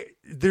don't care.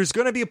 There's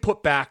going to be a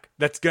putback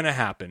that's going to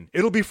happen.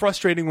 It'll be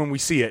frustrating when we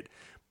see it,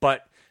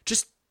 but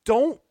just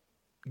don't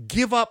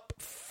give up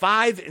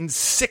 5 and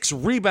 6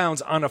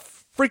 rebounds on a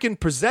freaking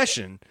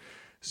possession.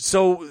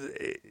 So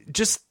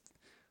just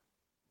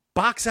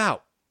box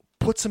out,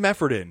 put some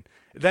effort in.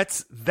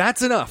 That's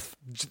enough.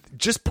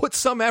 Just put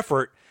some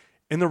effort,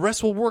 and the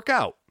rest will work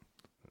out.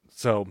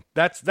 So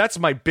that's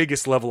my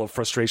biggest level of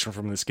frustration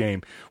from this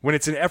game. When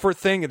it's an effort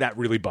thing, that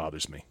really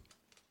bothers me.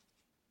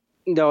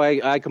 No,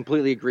 I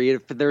completely agree.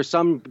 There's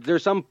some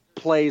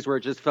plays where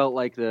it just felt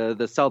like the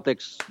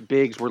Celtics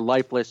bigs were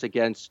lifeless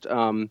against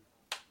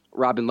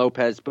Robin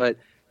Lopez, but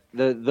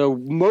the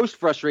most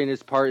frustrating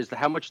part is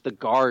how much the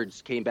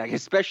guards came back,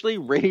 especially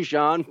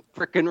Rajon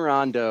frickin'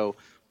 Rondo.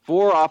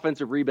 4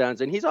 offensive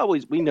rebounds, and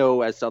we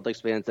know as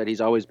Celtics fans that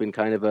he's always been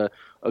kind of a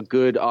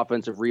good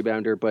offensive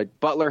rebounder, but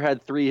Butler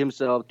had 3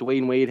 himself,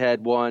 Dwayne Wade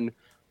had 1.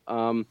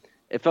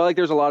 It felt like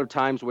there's a lot of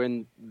times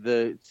when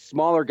the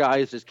smaller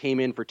guys just came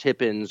in for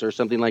tip-ins or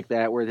something like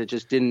that, where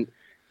it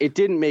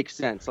didn't make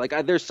sense.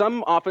 There's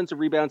some offensive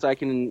rebounds I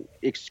can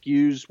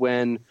excuse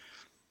when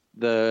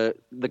the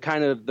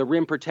kind of the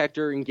rim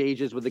protector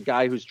engages with the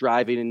guy who's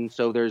driving, and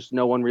so there's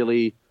no one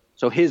really,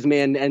 so his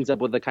man ends up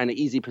with the kind of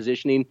easy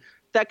positioning.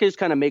 That just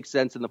kind of makes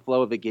sense in the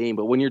flow of the game.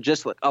 But when you're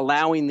just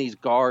allowing these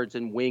guards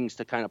and wings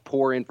to kind of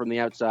pour in from the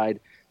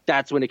outside,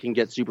 that's when it can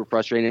get super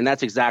frustrating. And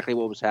that's exactly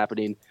what was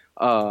happening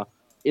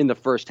in the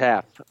first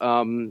half.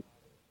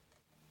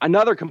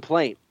 Another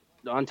complaint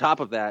on top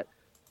of that,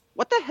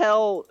 what the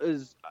hell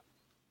is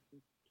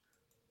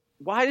 –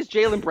 why does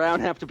Jaylen Brown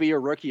have to be a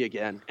rookie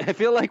again? I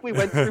feel like we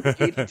went through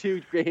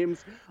 82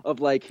 games of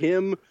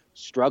him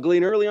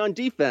struggling early on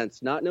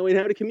defense, not knowing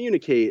how to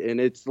communicate. And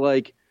it's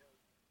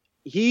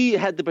he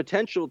had the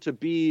potential to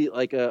be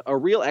a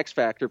real X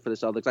factor for the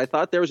Celtics. I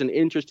thought there was an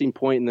interesting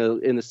point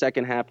in the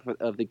second half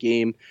of the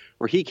game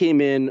where he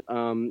came in.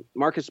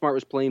 Marcus Smart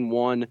was playing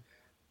 1.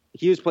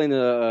 He was playing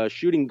the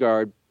shooting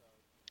guard,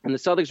 And the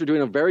Celtics were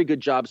doing a very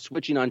good job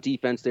switching on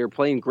defense. They were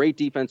playing great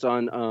defense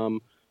on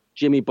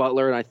Jimmy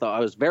Butler, and I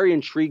was very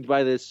intrigued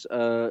by this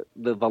the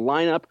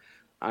lineup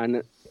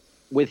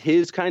with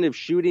his kind of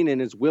shooting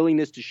and his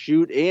willingness to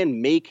shoot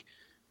and make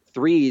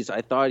threes.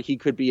 I thought he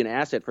could be an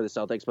asset for the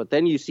Celtics, but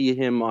then you see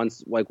him on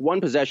like one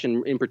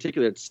possession in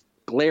particular that's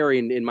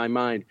glaring in my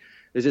mind.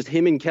 Is just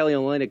him and Kelly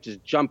Olynyk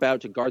just jump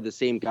out to guard the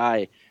same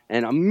guy,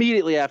 and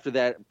immediately after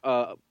that,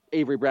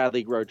 Avery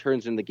Bradley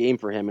returns in the game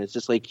for him. And it's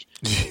just like,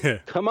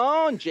 come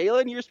on,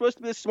 Jalen, you're supposed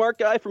to be the smart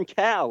guy from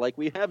Cal. Like,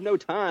 we have no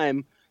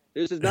time.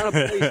 This is not a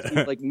place to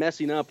be like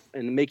messing up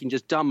and making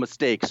just dumb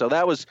mistakes. So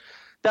that was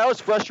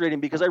frustrating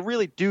because I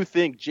really do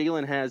think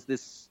Jalen has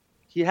this.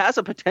 He has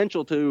a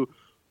potential to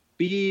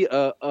be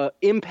a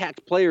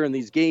impact player in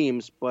these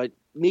games, but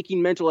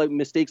making mental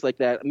mistakes like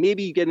that,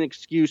 maybe you get an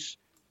excuse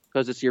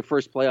because it's your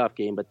first playoff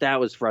game. But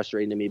that was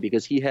frustrating to me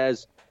because he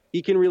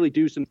can really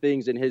do some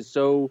things and his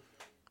so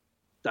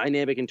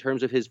dynamic in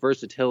terms of his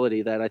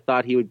versatility that I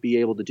thought he would be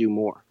able to do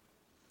more.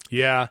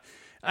 Yeah,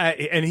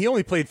 and he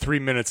only played 3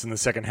 minutes in the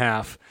second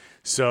half,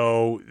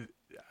 so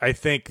I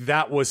think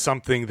that was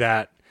something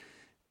that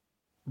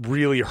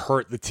really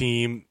hurt the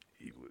team.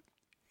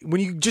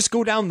 When you just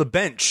go down the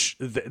bench,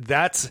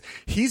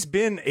 he's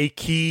been a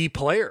key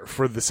player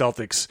for the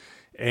Celtics,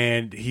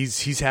 and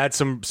he's had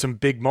some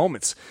big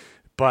moments.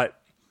 But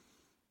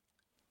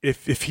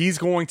if he's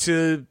going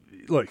to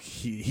look,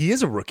 he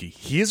is a rookie.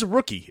 He is a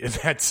rookie,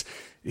 and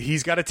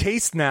he's got a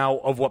taste now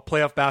of what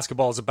playoff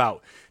basketball is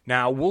about.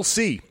 Now, we'll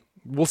see.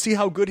 We'll see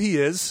how good he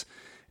is,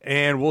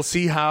 and we'll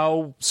see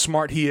how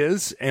smart he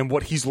is and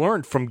what he's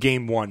learned from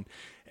game one.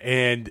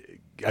 And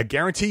I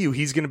guarantee you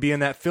he's going to be in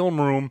that film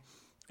room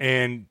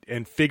and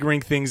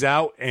figuring things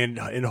out, and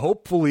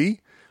hopefully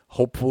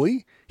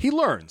he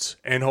learns,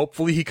 and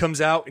hopefully he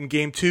comes out in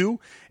game two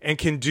and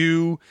can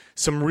do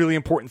some really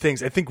important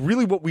things. I think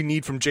really what we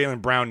need from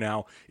Jaylen Brown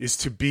now is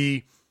to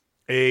be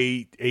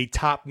a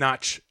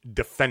top-notch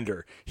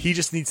defender. He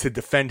just needs to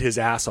defend his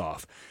ass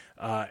off.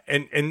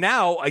 And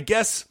now, I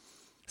guess,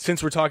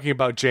 since we're talking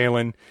about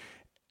Jaylen,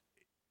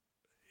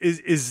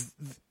 is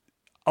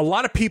a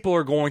lot of people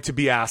are going to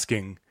be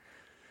asking,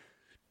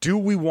 do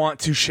we want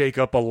to shake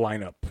up a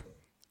lineup?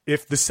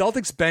 If the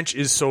Celtics bench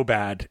is so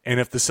bad, and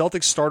if the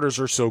Celtics starters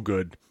are so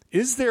good,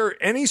 is there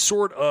any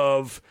sort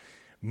of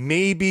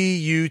maybe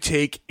you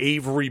take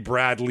Avery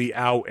Bradley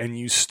out and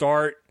you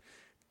start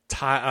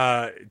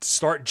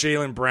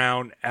Jaylen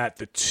Brown at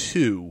the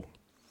 2,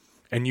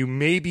 and you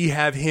maybe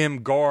have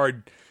him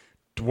guard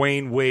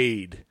Dwayne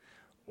Wade,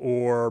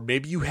 or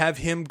maybe you have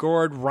him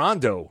guard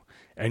Rondo,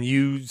 and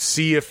you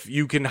see if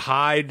you can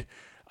hide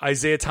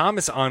Isaiah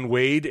Thomas on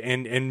Wade,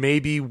 and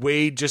maybe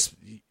Wade just,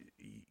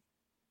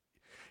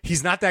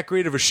 he's not that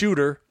great of a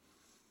shooter.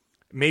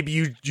 Maybe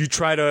you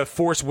try to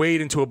force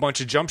Wade into a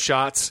bunch of jump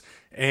shots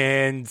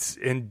and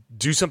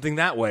do something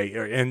that way.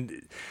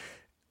 And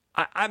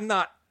I'm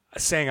not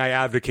saying I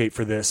advocate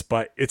for this,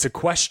 but it's a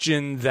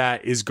question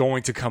that is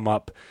going to come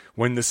up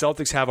when the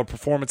Celtics have a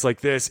performance like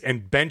this,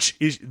 and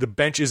the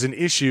bench is an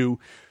issue.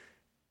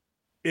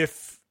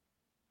 If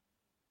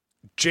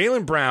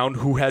Jaylen Brown,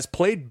 who has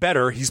played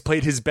better, he's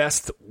played his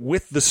best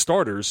with the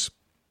starters.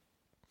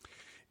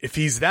 If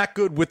he's that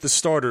good with the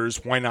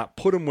starters, why not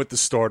put him with the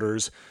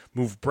starters,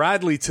 move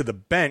Bradley to the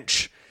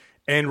bench,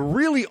 and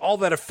really all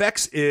that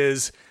affects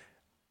is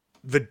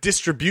the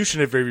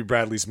distribution of Avery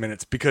Bradley's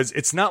minutes, because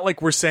it's not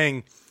like we're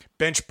saying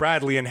bench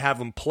Bradley and have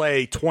him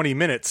play 20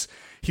 minutes.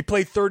 He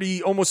played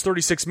almost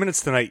 36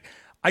 minutes tonight.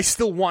 I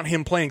still want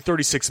him playing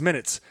 36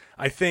 minutes.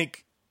 I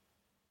think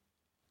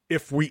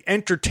if we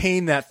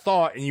entertain that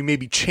thought and you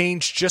maybe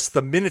change just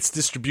the minutes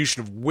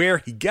distribution of where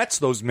he gets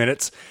those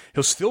minutes,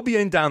 he'll still be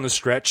in down the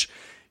stretch.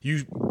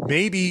 You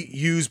maybe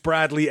use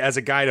Bradley as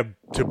a guy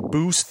to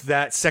boost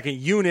that second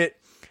unit.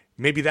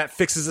 Maybe that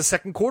fixes a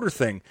second quarter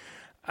thing.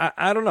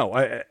 I don't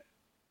know.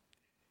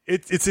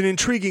 It's an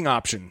intriguing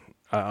option.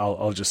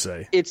 I'll just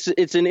say it's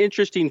an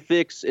interesting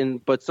fix,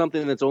 but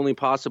something that's only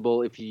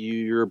possible if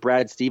you're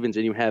Brad Stevens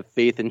and you have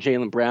faith in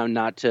Jaylen Brown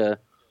not to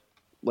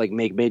like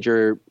make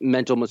major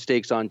mental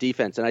mistakes on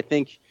defense. And I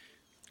think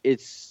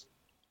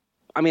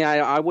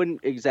I wouldn't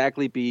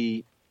exactly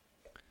be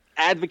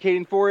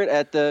advocating for it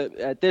at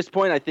this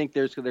point. I think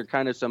there's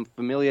kind of some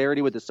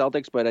familiarity with the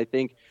Celtics, but I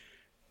think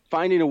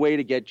finding a way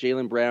to get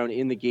Jaylen Brown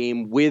in the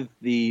game with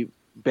the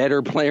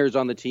better players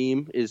on the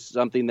team is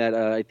something that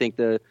I think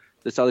the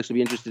Celtics would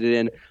be interested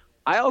in.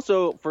 I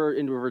also,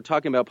 we're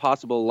talking about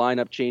possible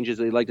lineup changes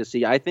they'd like to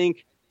see, I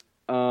think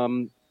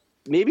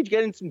maybe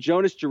getting some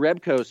Jonas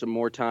Jerebko some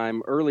more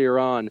time earlier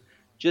on,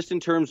 just in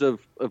terms of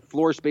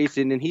floor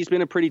spacing. And he's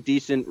been a pretty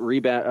decent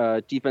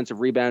defensive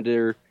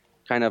rebounder,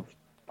 kind of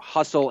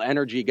hustle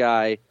energy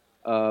guy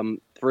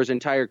for his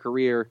entire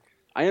career.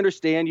 I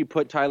understand you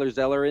put Tyler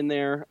Zeller in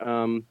there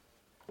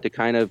to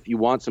kind of, you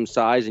want some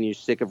size and you're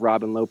sick of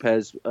Robin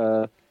Lopez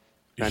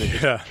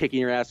just kicking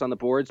your ass on the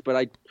boards.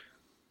 But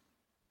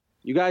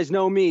you guys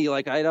know me,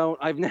 like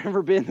I've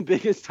never been the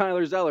biggest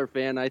Tyler Zeller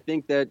fan. I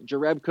think that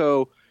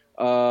Jerebko,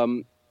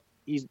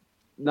 he's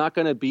not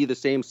going to be the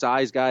same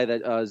size guy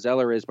that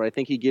Zeller is, but I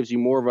think he gives you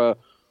more of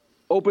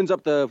opens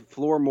up the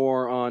floor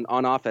more on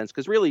offense,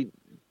 because really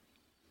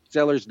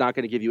Zeller's not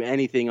going to give you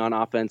anything on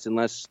offense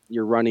unless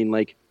you're running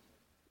like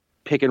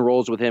pick and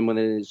rolls with him with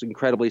his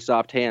incredibly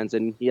soft hands,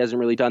 and he hasn't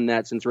really done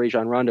that since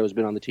Rajon Rondo has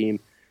been on the team.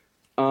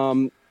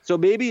 So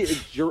maybe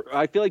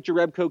I feel like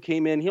Jerebko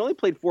came in. He only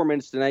played 4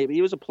 minutes tonight, but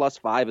he was a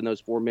 +5 in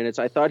those 4 minutes.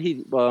 I thought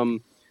he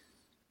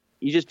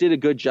just did a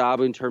good job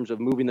in terms of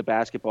moving the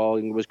basketball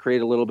and was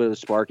create a little bit of a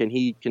spark, and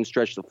he can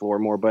stretch the floor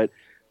more. But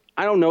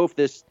I don't know if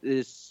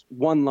this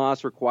one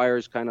loss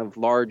requires kind of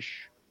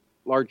large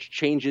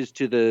changes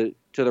to the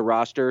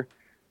roster.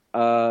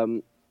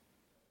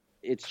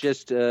 It's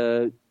just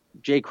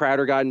Jay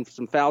Crowder got in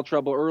some foul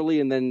trouble early,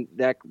 and then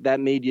that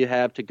made you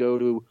have to go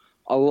to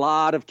a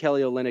lot of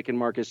Kelly Olynyk and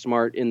Marcus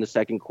Smart in the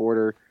second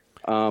quarter,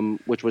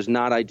 which was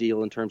not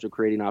ideal in terms of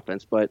creating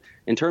offense. But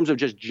in terms of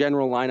just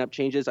general lineup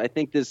changes, I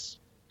think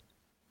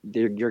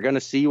you're going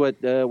to see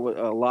what a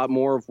lot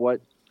more of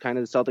what kind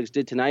of the Celtics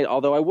did tonight.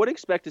 Although I would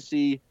expect to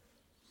see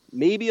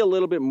maybe a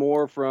little bit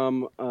more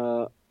from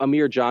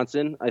Amir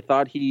Johnson. I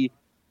thought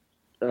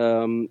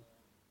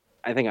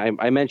I think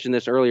I mentioned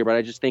this earlier, but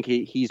I just think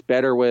he's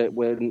better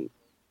when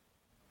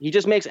he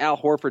just makes Al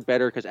Horford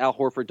better, because Al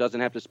Horford doesn't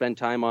have to spend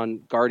time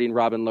on guarding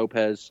Robin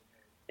Lopez,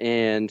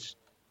 and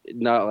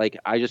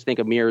I just think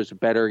Amir is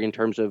better in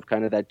terms of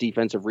kind of that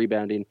defensive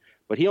rebounding.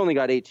 But he only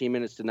got 18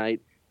 minutes tonight.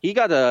 He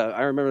got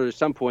I remember there's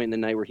some point in the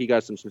night where he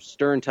got some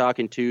stern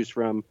talking twos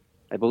from,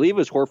 I believe it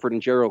was Horford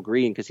and Gerald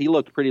Green, because he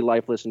looked pretty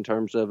lifeless in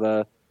terms of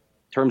the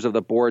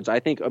boards. I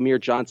think Amir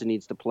Johnson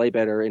needs to play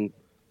better and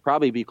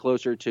probably be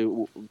closer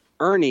to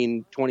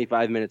earning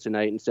 25 minutes a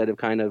night instead of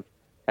kind of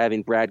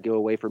having Brad go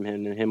away from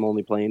him and him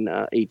only playing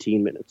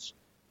 18 minutes.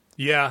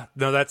 Yeah,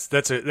 no, that's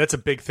a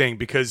big thing,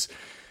 because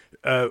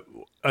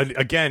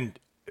again,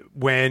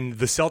 when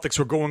the Celtics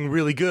were going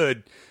really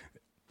good,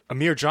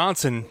 Amir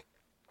Johnson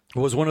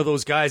was one of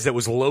those guys that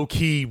was low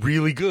key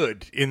really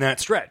good in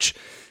that stretch.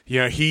 You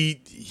know,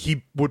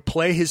 he would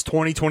play his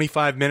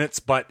 20-25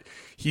 minutes, but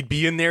he'd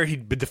be in there,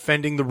 he'd be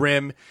defending the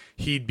rim,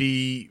 he'd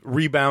be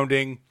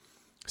rebounding.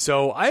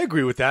 So I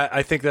agree with that.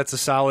 I think that's a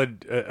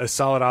solid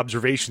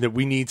observation, that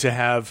we need to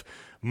have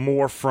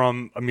more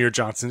from Amir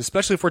Johnson,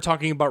 especially if we're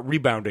talking about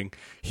rebounding.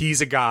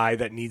 He's a guy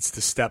that needs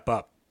to step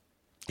up.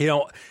 You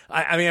know,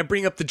 I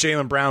bring up the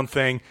Jaylen Brown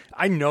thing.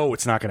 I know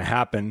it's not going to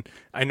happen.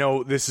 I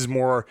know this is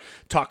more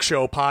talk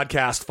show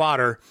podcast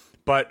fodder,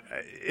 but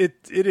it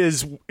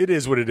is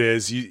what it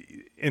is.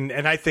 And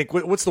I think,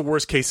 what's the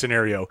worst case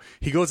scenario?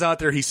 He goes out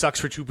there, he sucks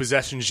for 2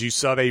 possessions, you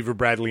sub Avery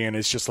Bradley, and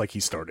it's just like he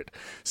started.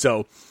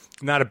 So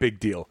not a big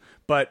deal.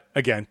 But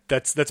again,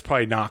 that's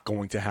probably not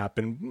going to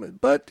happen.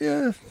 But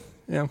yeah,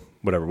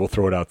 whatever. We'll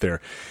throw it out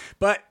there.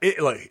 But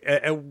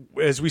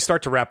as we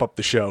start to wrap up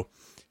the show,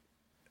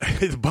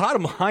 the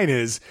bottom line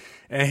is,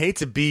 and I hate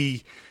to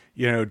be,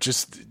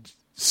 just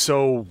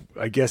so,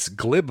 I guess,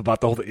 glib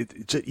about the whole thing,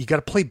 you got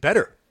to play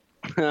better.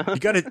 You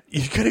got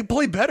to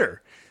play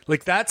better.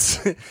 Like,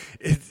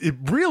 it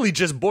really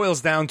just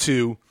boils down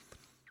to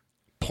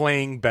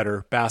playing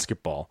better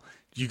basketball.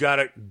 You got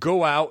to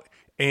go out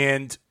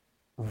and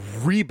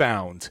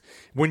rebound.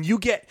 When you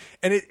get,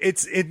 and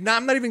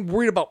I'm not even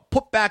worried about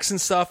putbacks and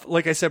stuff.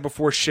 Like I said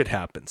before, shit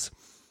happens.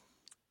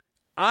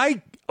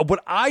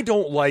 What I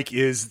don't like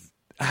is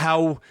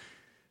how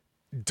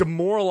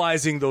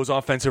demoralizing those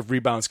offensive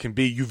rebounds can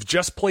be. You've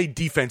just played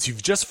defense.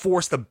 You've just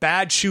forced a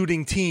bad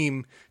shooting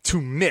team to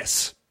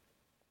miss.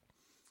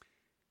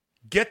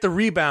 Get the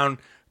rebound,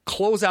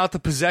 close out the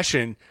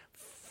possession,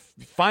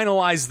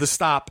 finalize the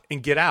stop,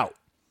 and get out.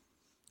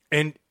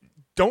 And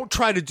don't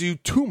try to do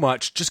too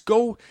much. Just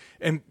go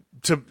and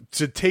to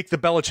take the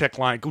Belichick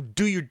line. Go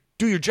do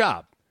your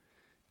job.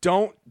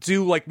 Don't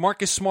do like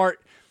Marcus Smart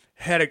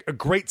had a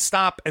great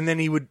stop, and then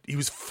he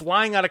was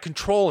flying out of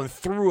control and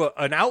threw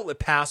an outlet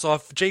pass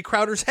off Jay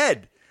Crowder's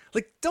head.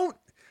 Like, don't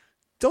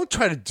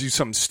try to do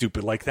something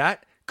stupid like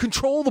that.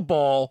 Control the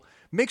ball.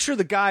 Make sure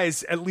the guy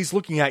is at least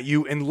looking at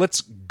you, and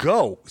let's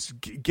go.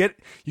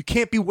 You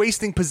can't be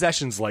wasting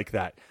possessions like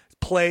that.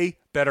 Play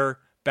better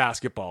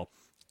basketball.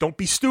 Don't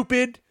be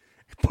stupid.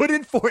 Put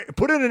in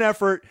an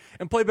effort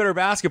and play better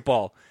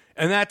basketball.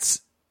 And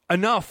that's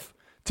enough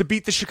to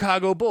beat the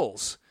Chicago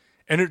Bulls.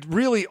 And it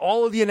really,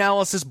 all of the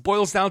analysis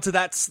boils down to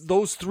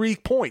those 3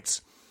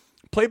 points.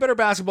 Play better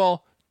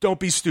basketball. Don't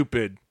be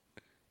stupid.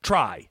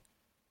 Try.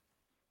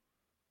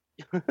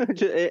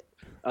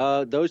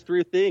 Those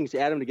 3 things,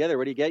 add them together.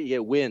 What do you get? You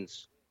get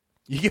wins.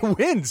 You get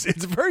wins.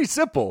 It's very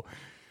simple.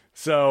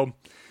 So,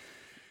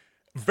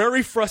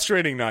 very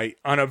frustrating night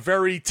on a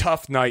very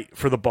tough night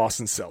for the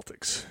Boston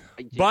Celtics.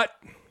 But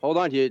hold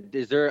on,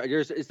 is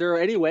there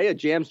any way a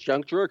Jam's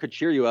junk drawer could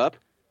cheer you up?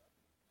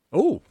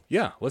 Oh,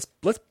 yeah. Let's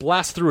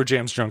blast through a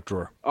Jam's junk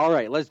drawer. All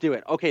right, let's do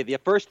it. Okay, the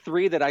first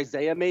 3 that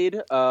Isaiah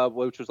made,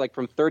 which was like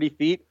from 30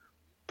 feet,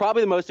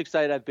 probably the most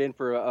excited I've been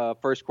for a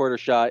first quarter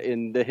shot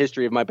in the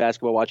history of my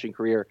basketball watching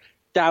career.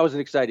 That was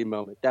an exciting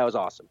moment. That was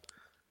awesome.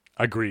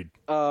 Agreed.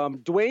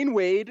 Dwayne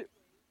Wade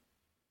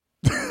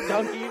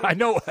dunking, I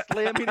know,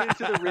 slamming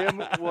into the rim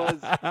was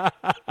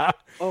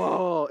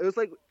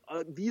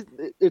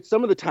it's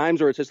some of the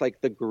times where it's just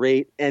like the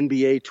great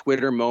NBA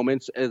Twitter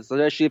moments,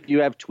 especially if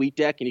you have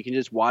TweetDeck and you can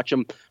just watch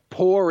them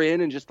pour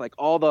in and just like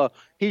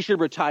he should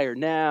retire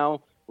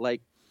now,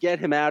 like get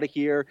him out of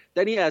here.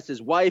 Then he has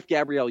his wife,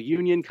 Gabrielle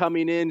Union,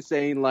 coming in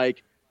saying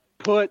like,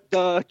 put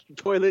the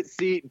toilet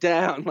seat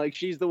down. Like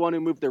she's the one who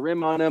moved the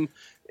rim on him.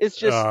 It's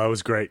just, it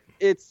was great.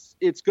 It's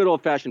good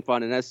old fashioned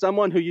fun. And as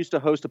someone who used to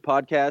host a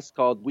podcast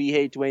called We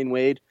Hate Dwayne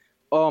Wade,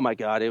 oh my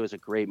God, it was a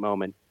great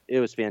moment. It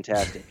was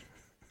fantastic.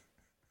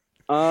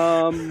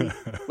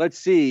 Let's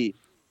see.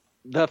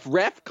 The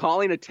ref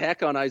calling a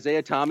tech on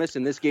Isaiah Thomas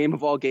in this game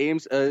of all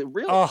games.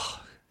 Really? Oh,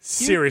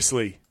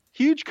 seriously.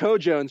 Huge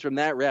co-Jones from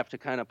that ref to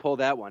kind of pull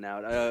that one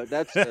out.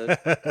 That's a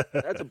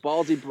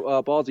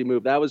ballsy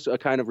move. That was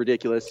kind of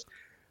ridiculous.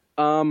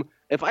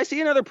 If I see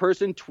another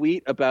person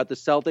tweet about the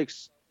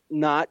Celtics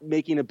not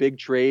making a big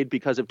trade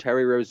because of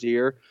Terry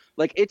Rozier,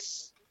 like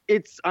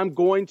I'm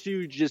going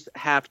to just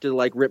have to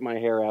like rip my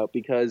hair out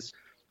because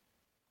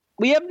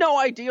we have no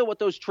idea what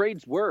those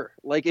trades were.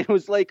 Like it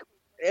was like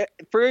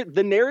for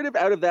the narrative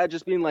out of that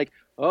just being like,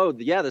 oh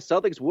yeah, the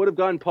Celtics would have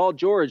gotten Paul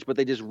George, but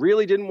they just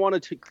really didn't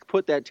want to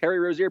put that Terry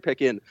Rozier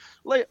pick in,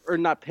 like, or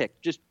not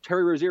pick, just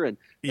Terry Rozier in.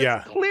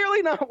 That's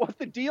clearly not what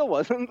the deal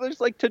was. And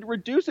just like to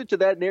reduce it to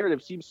that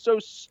narrative seems so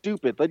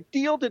stupid. The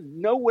deal did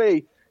no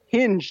way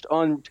hinged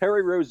on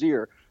Terry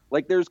Rozier.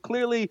 Like there's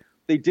clearly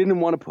they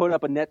didn't want to put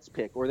up a Nets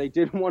pick, or they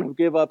didn't want to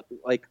give up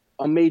like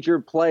a major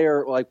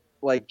player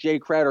like Jay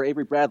Crowder,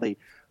 Avery Bradley.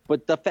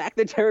 But the fact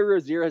that Terry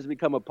Rozier has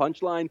become a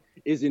punchline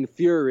is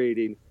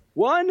infuriating.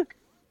 One,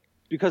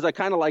 because I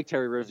kind of like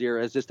Terry Rozier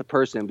as just a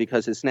person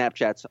because his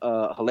Snapchat's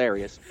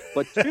hilarious.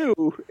 But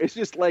two, it's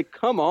just like,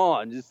 come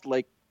on, just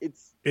like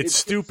it's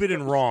stupid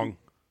and wrong.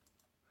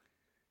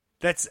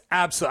 That's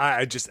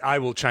absolutely. I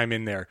will chime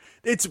in there.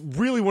 It's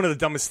really one of the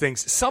dumbest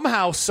things.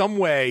 Somehow, some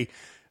way,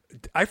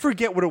 I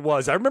forget what it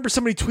was. I remember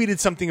somebody tweeted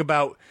something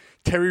about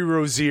Terry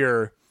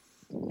Rozier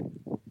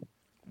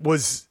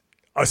was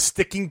a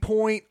sticking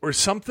point or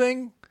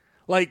something.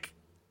 Like,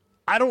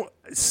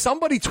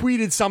 somebody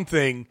tweeted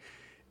something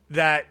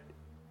that,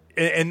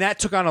 and that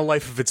took on a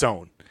life of its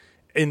own.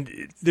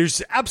 And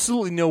there's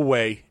absolutely no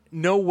way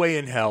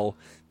in hell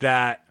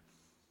that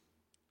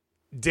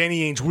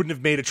Danny Ainge wouldn't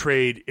have made a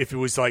trade if it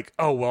was like,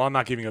 oh, well, I'm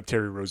not giving up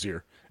Terry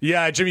Rozier.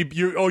 Yeah, Jimmy,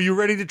 you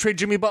ready to trade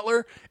Jimmy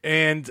Butler?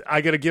 And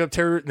I got to give up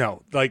Terry.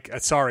 No, like,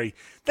 sorry.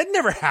 That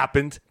never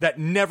happened. That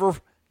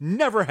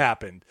never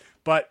happened.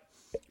 But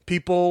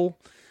people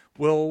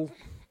will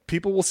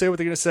say what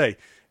they're going to say.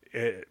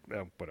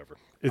 Whatever.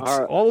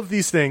 All of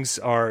these things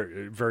are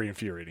very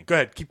infuriating. Go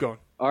ahead. Keep going.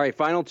 All right.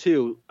 Final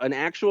two. An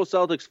actual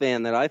Celtics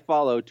fan that I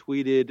follow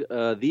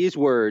tweeted these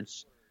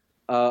words.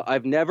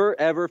 I've never,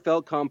 ever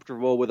felt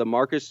comfortable with a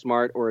Marcus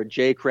Smart or a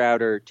Jay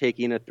Crowder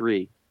taking a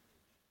three.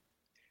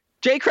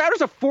 Jay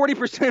Crowder's a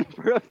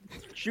 40%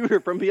 shooter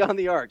from beyond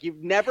the arc.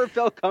 You've never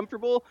felt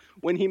comfortable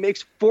when he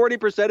makes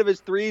 40% of his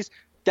threes.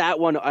 That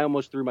one, I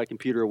almost threw my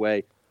computer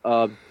away.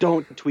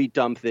 Don't tweet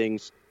dumb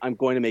things. They're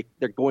going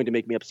to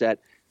make me upset.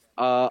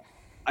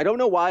 I don't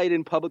know why I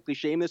didn't publicly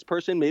shame this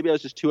person. Maybe I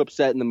was just too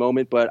upset in the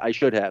moment, but I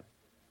should have.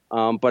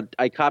 But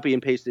I copy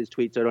and pasted his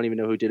tweet, so I don't even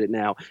know who did it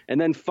now.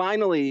 And then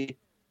finally,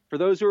 for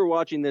those who are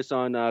watching this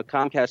on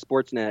Comcast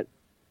Sportsnet,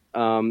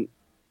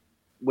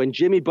 when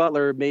Jimmy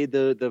Butler made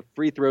the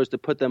free throws to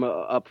put them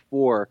up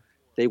 4,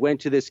 they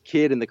went to this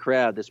kid in the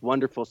crowd, this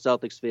wonderful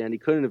Celtics fan. He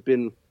couldn't have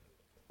been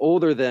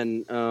older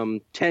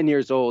than 10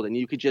 years old, and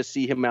you could just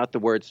see him mouth the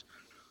words,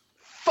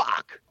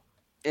 fuck!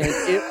 And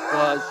it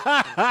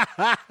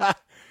was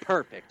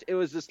perfect. It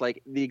was just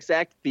like the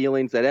exact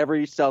feelings that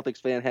every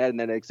Celtics fan had in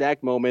that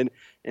exact moment,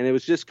 and it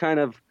was just kind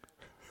of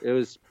it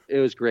was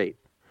great.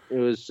 It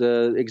was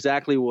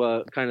exactly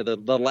what kind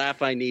of the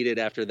laugh I needed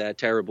after that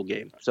terrible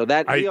game. So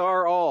we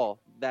are all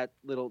that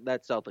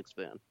Celtics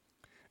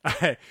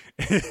fan.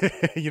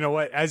 You know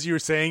what? As you were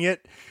saying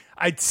it,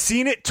 I'd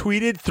seen it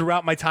tweeted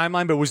throughout my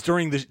timeline, but it was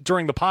during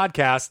the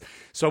podcast,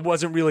 so I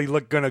wasn't really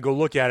going to go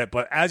look at it.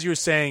 But as you were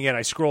saying it,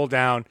 I scrolled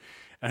down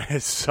and I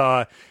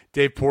saw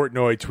Dave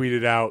Portnoy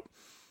tweeted out,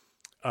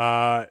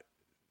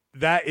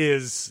 that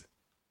is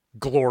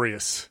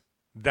glorious.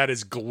 That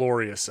is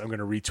glorious. I'm going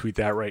to retweet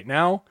that right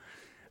now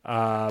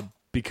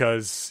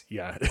because,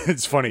 yeah,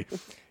 it's funny.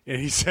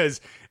 And he says,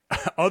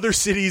 other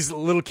cities,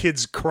 little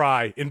kids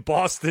cry. In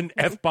Boston,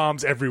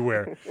 F-bombs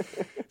everywhere.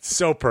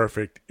 So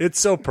perfect. It's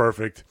so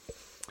perfect.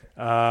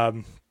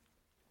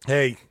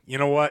 Hey, you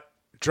know what?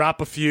 Drop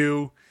a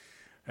few.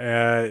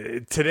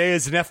 Today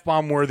is an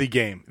F-bomb worthy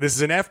game. This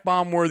is an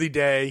F-bomb worthy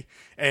day.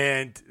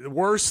 And the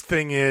worst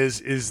thing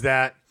is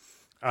that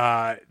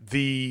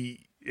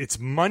it's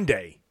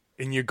Monday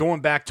and you're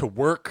going back to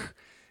work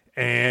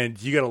and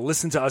you got to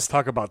listen to us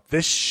talk about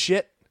this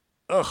shit.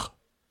 Ugh,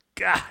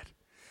 God.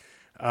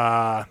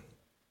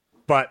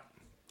 But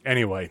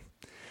anyway,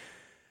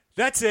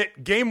 that's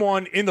it. Game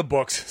 1 in the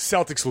books.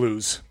 Celtics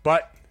lose,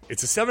 but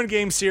it's a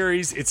 7-game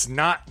series. It's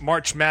not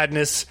March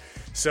Madness.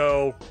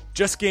 So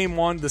just game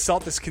 1, the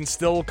Celtics can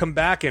still come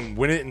back and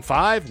win it in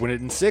 5, win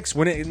it in 6,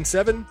 win it in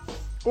 7,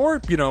 or,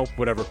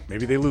 whatever.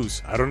 Maybe they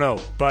lose. I don't know.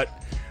 But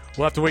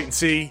We'll have to wait and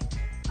see.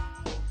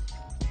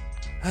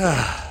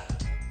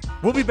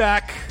 We'll be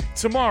back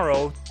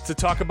tomorrow to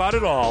talk about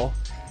it all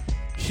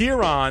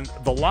here on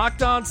the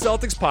Locked On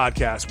Celtics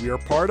podcast. We are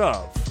part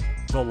of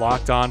the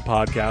Locked On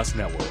Podcast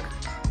Network.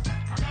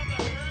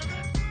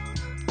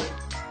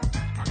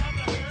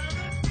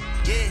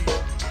 Yeah,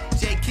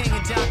 Jay King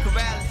and John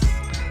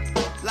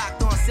Karalis,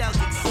 Locked On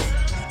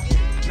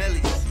Celtics,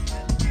 Millies.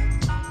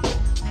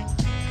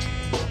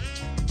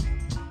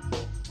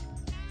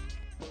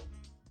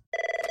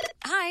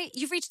 Hi,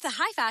 you've reached the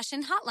High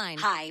Fashion Hotline.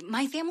 Hi,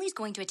 my family's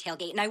going to a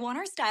tailgate, and I want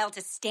our style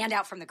to stand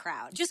out from the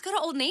crowd. Just go to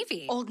Old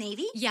Navy. Old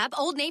Navy? Yep,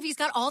 Old Navy's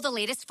got all the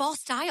latest fall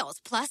styles.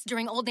 Plus,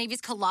 during Old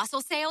Navy's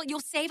colossal sale, you'll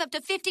save up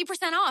to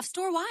 50% off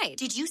store-wide.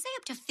 Did you say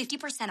up to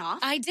 50% off?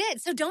 I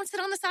did, so don't sit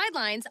on the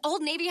sidelines.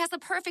 Old Navy has the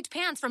perfect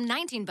pants from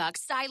 $19,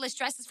 stylish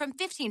dresses from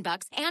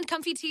 $15, and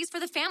comfy tees for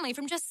the family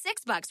from just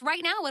 $6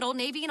 right now at Old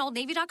Navy and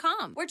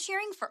OldNavy.com. We're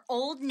cheering for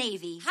Old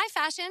Navy. High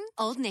Fashion,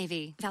 Old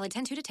Navy. Valid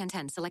 10-2 to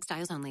 10-10. Select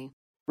styles only.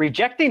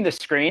 Rejecting the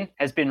Screen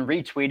has been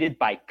retweeted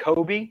by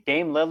Kobe,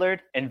 Dame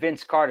Lillard, and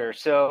Vince Carter,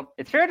 so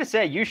it's fair to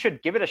say you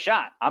should give it a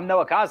shot. I'm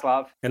Noah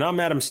Kozlov. And I'm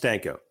Adam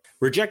Stanko.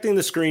 Rejecting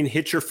the Screen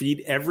hits your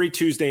feed every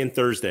Tuesday and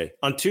Thursday.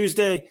 On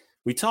Tuesday,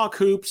 we talk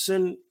hoops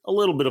and a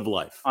little bit of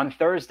life. On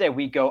Thursday,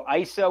 we go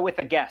ISO with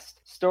a guest.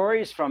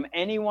 Stories from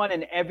anyone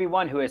and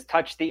everyone who has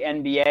touched the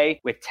NBA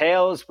with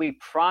tales we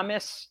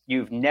promise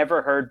you've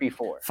never heard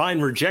before.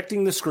 Find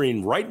Rejecting the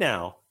Screen right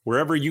now,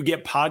 wherever you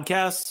get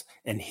podcasts,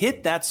 and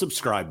hit that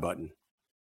subscribe button.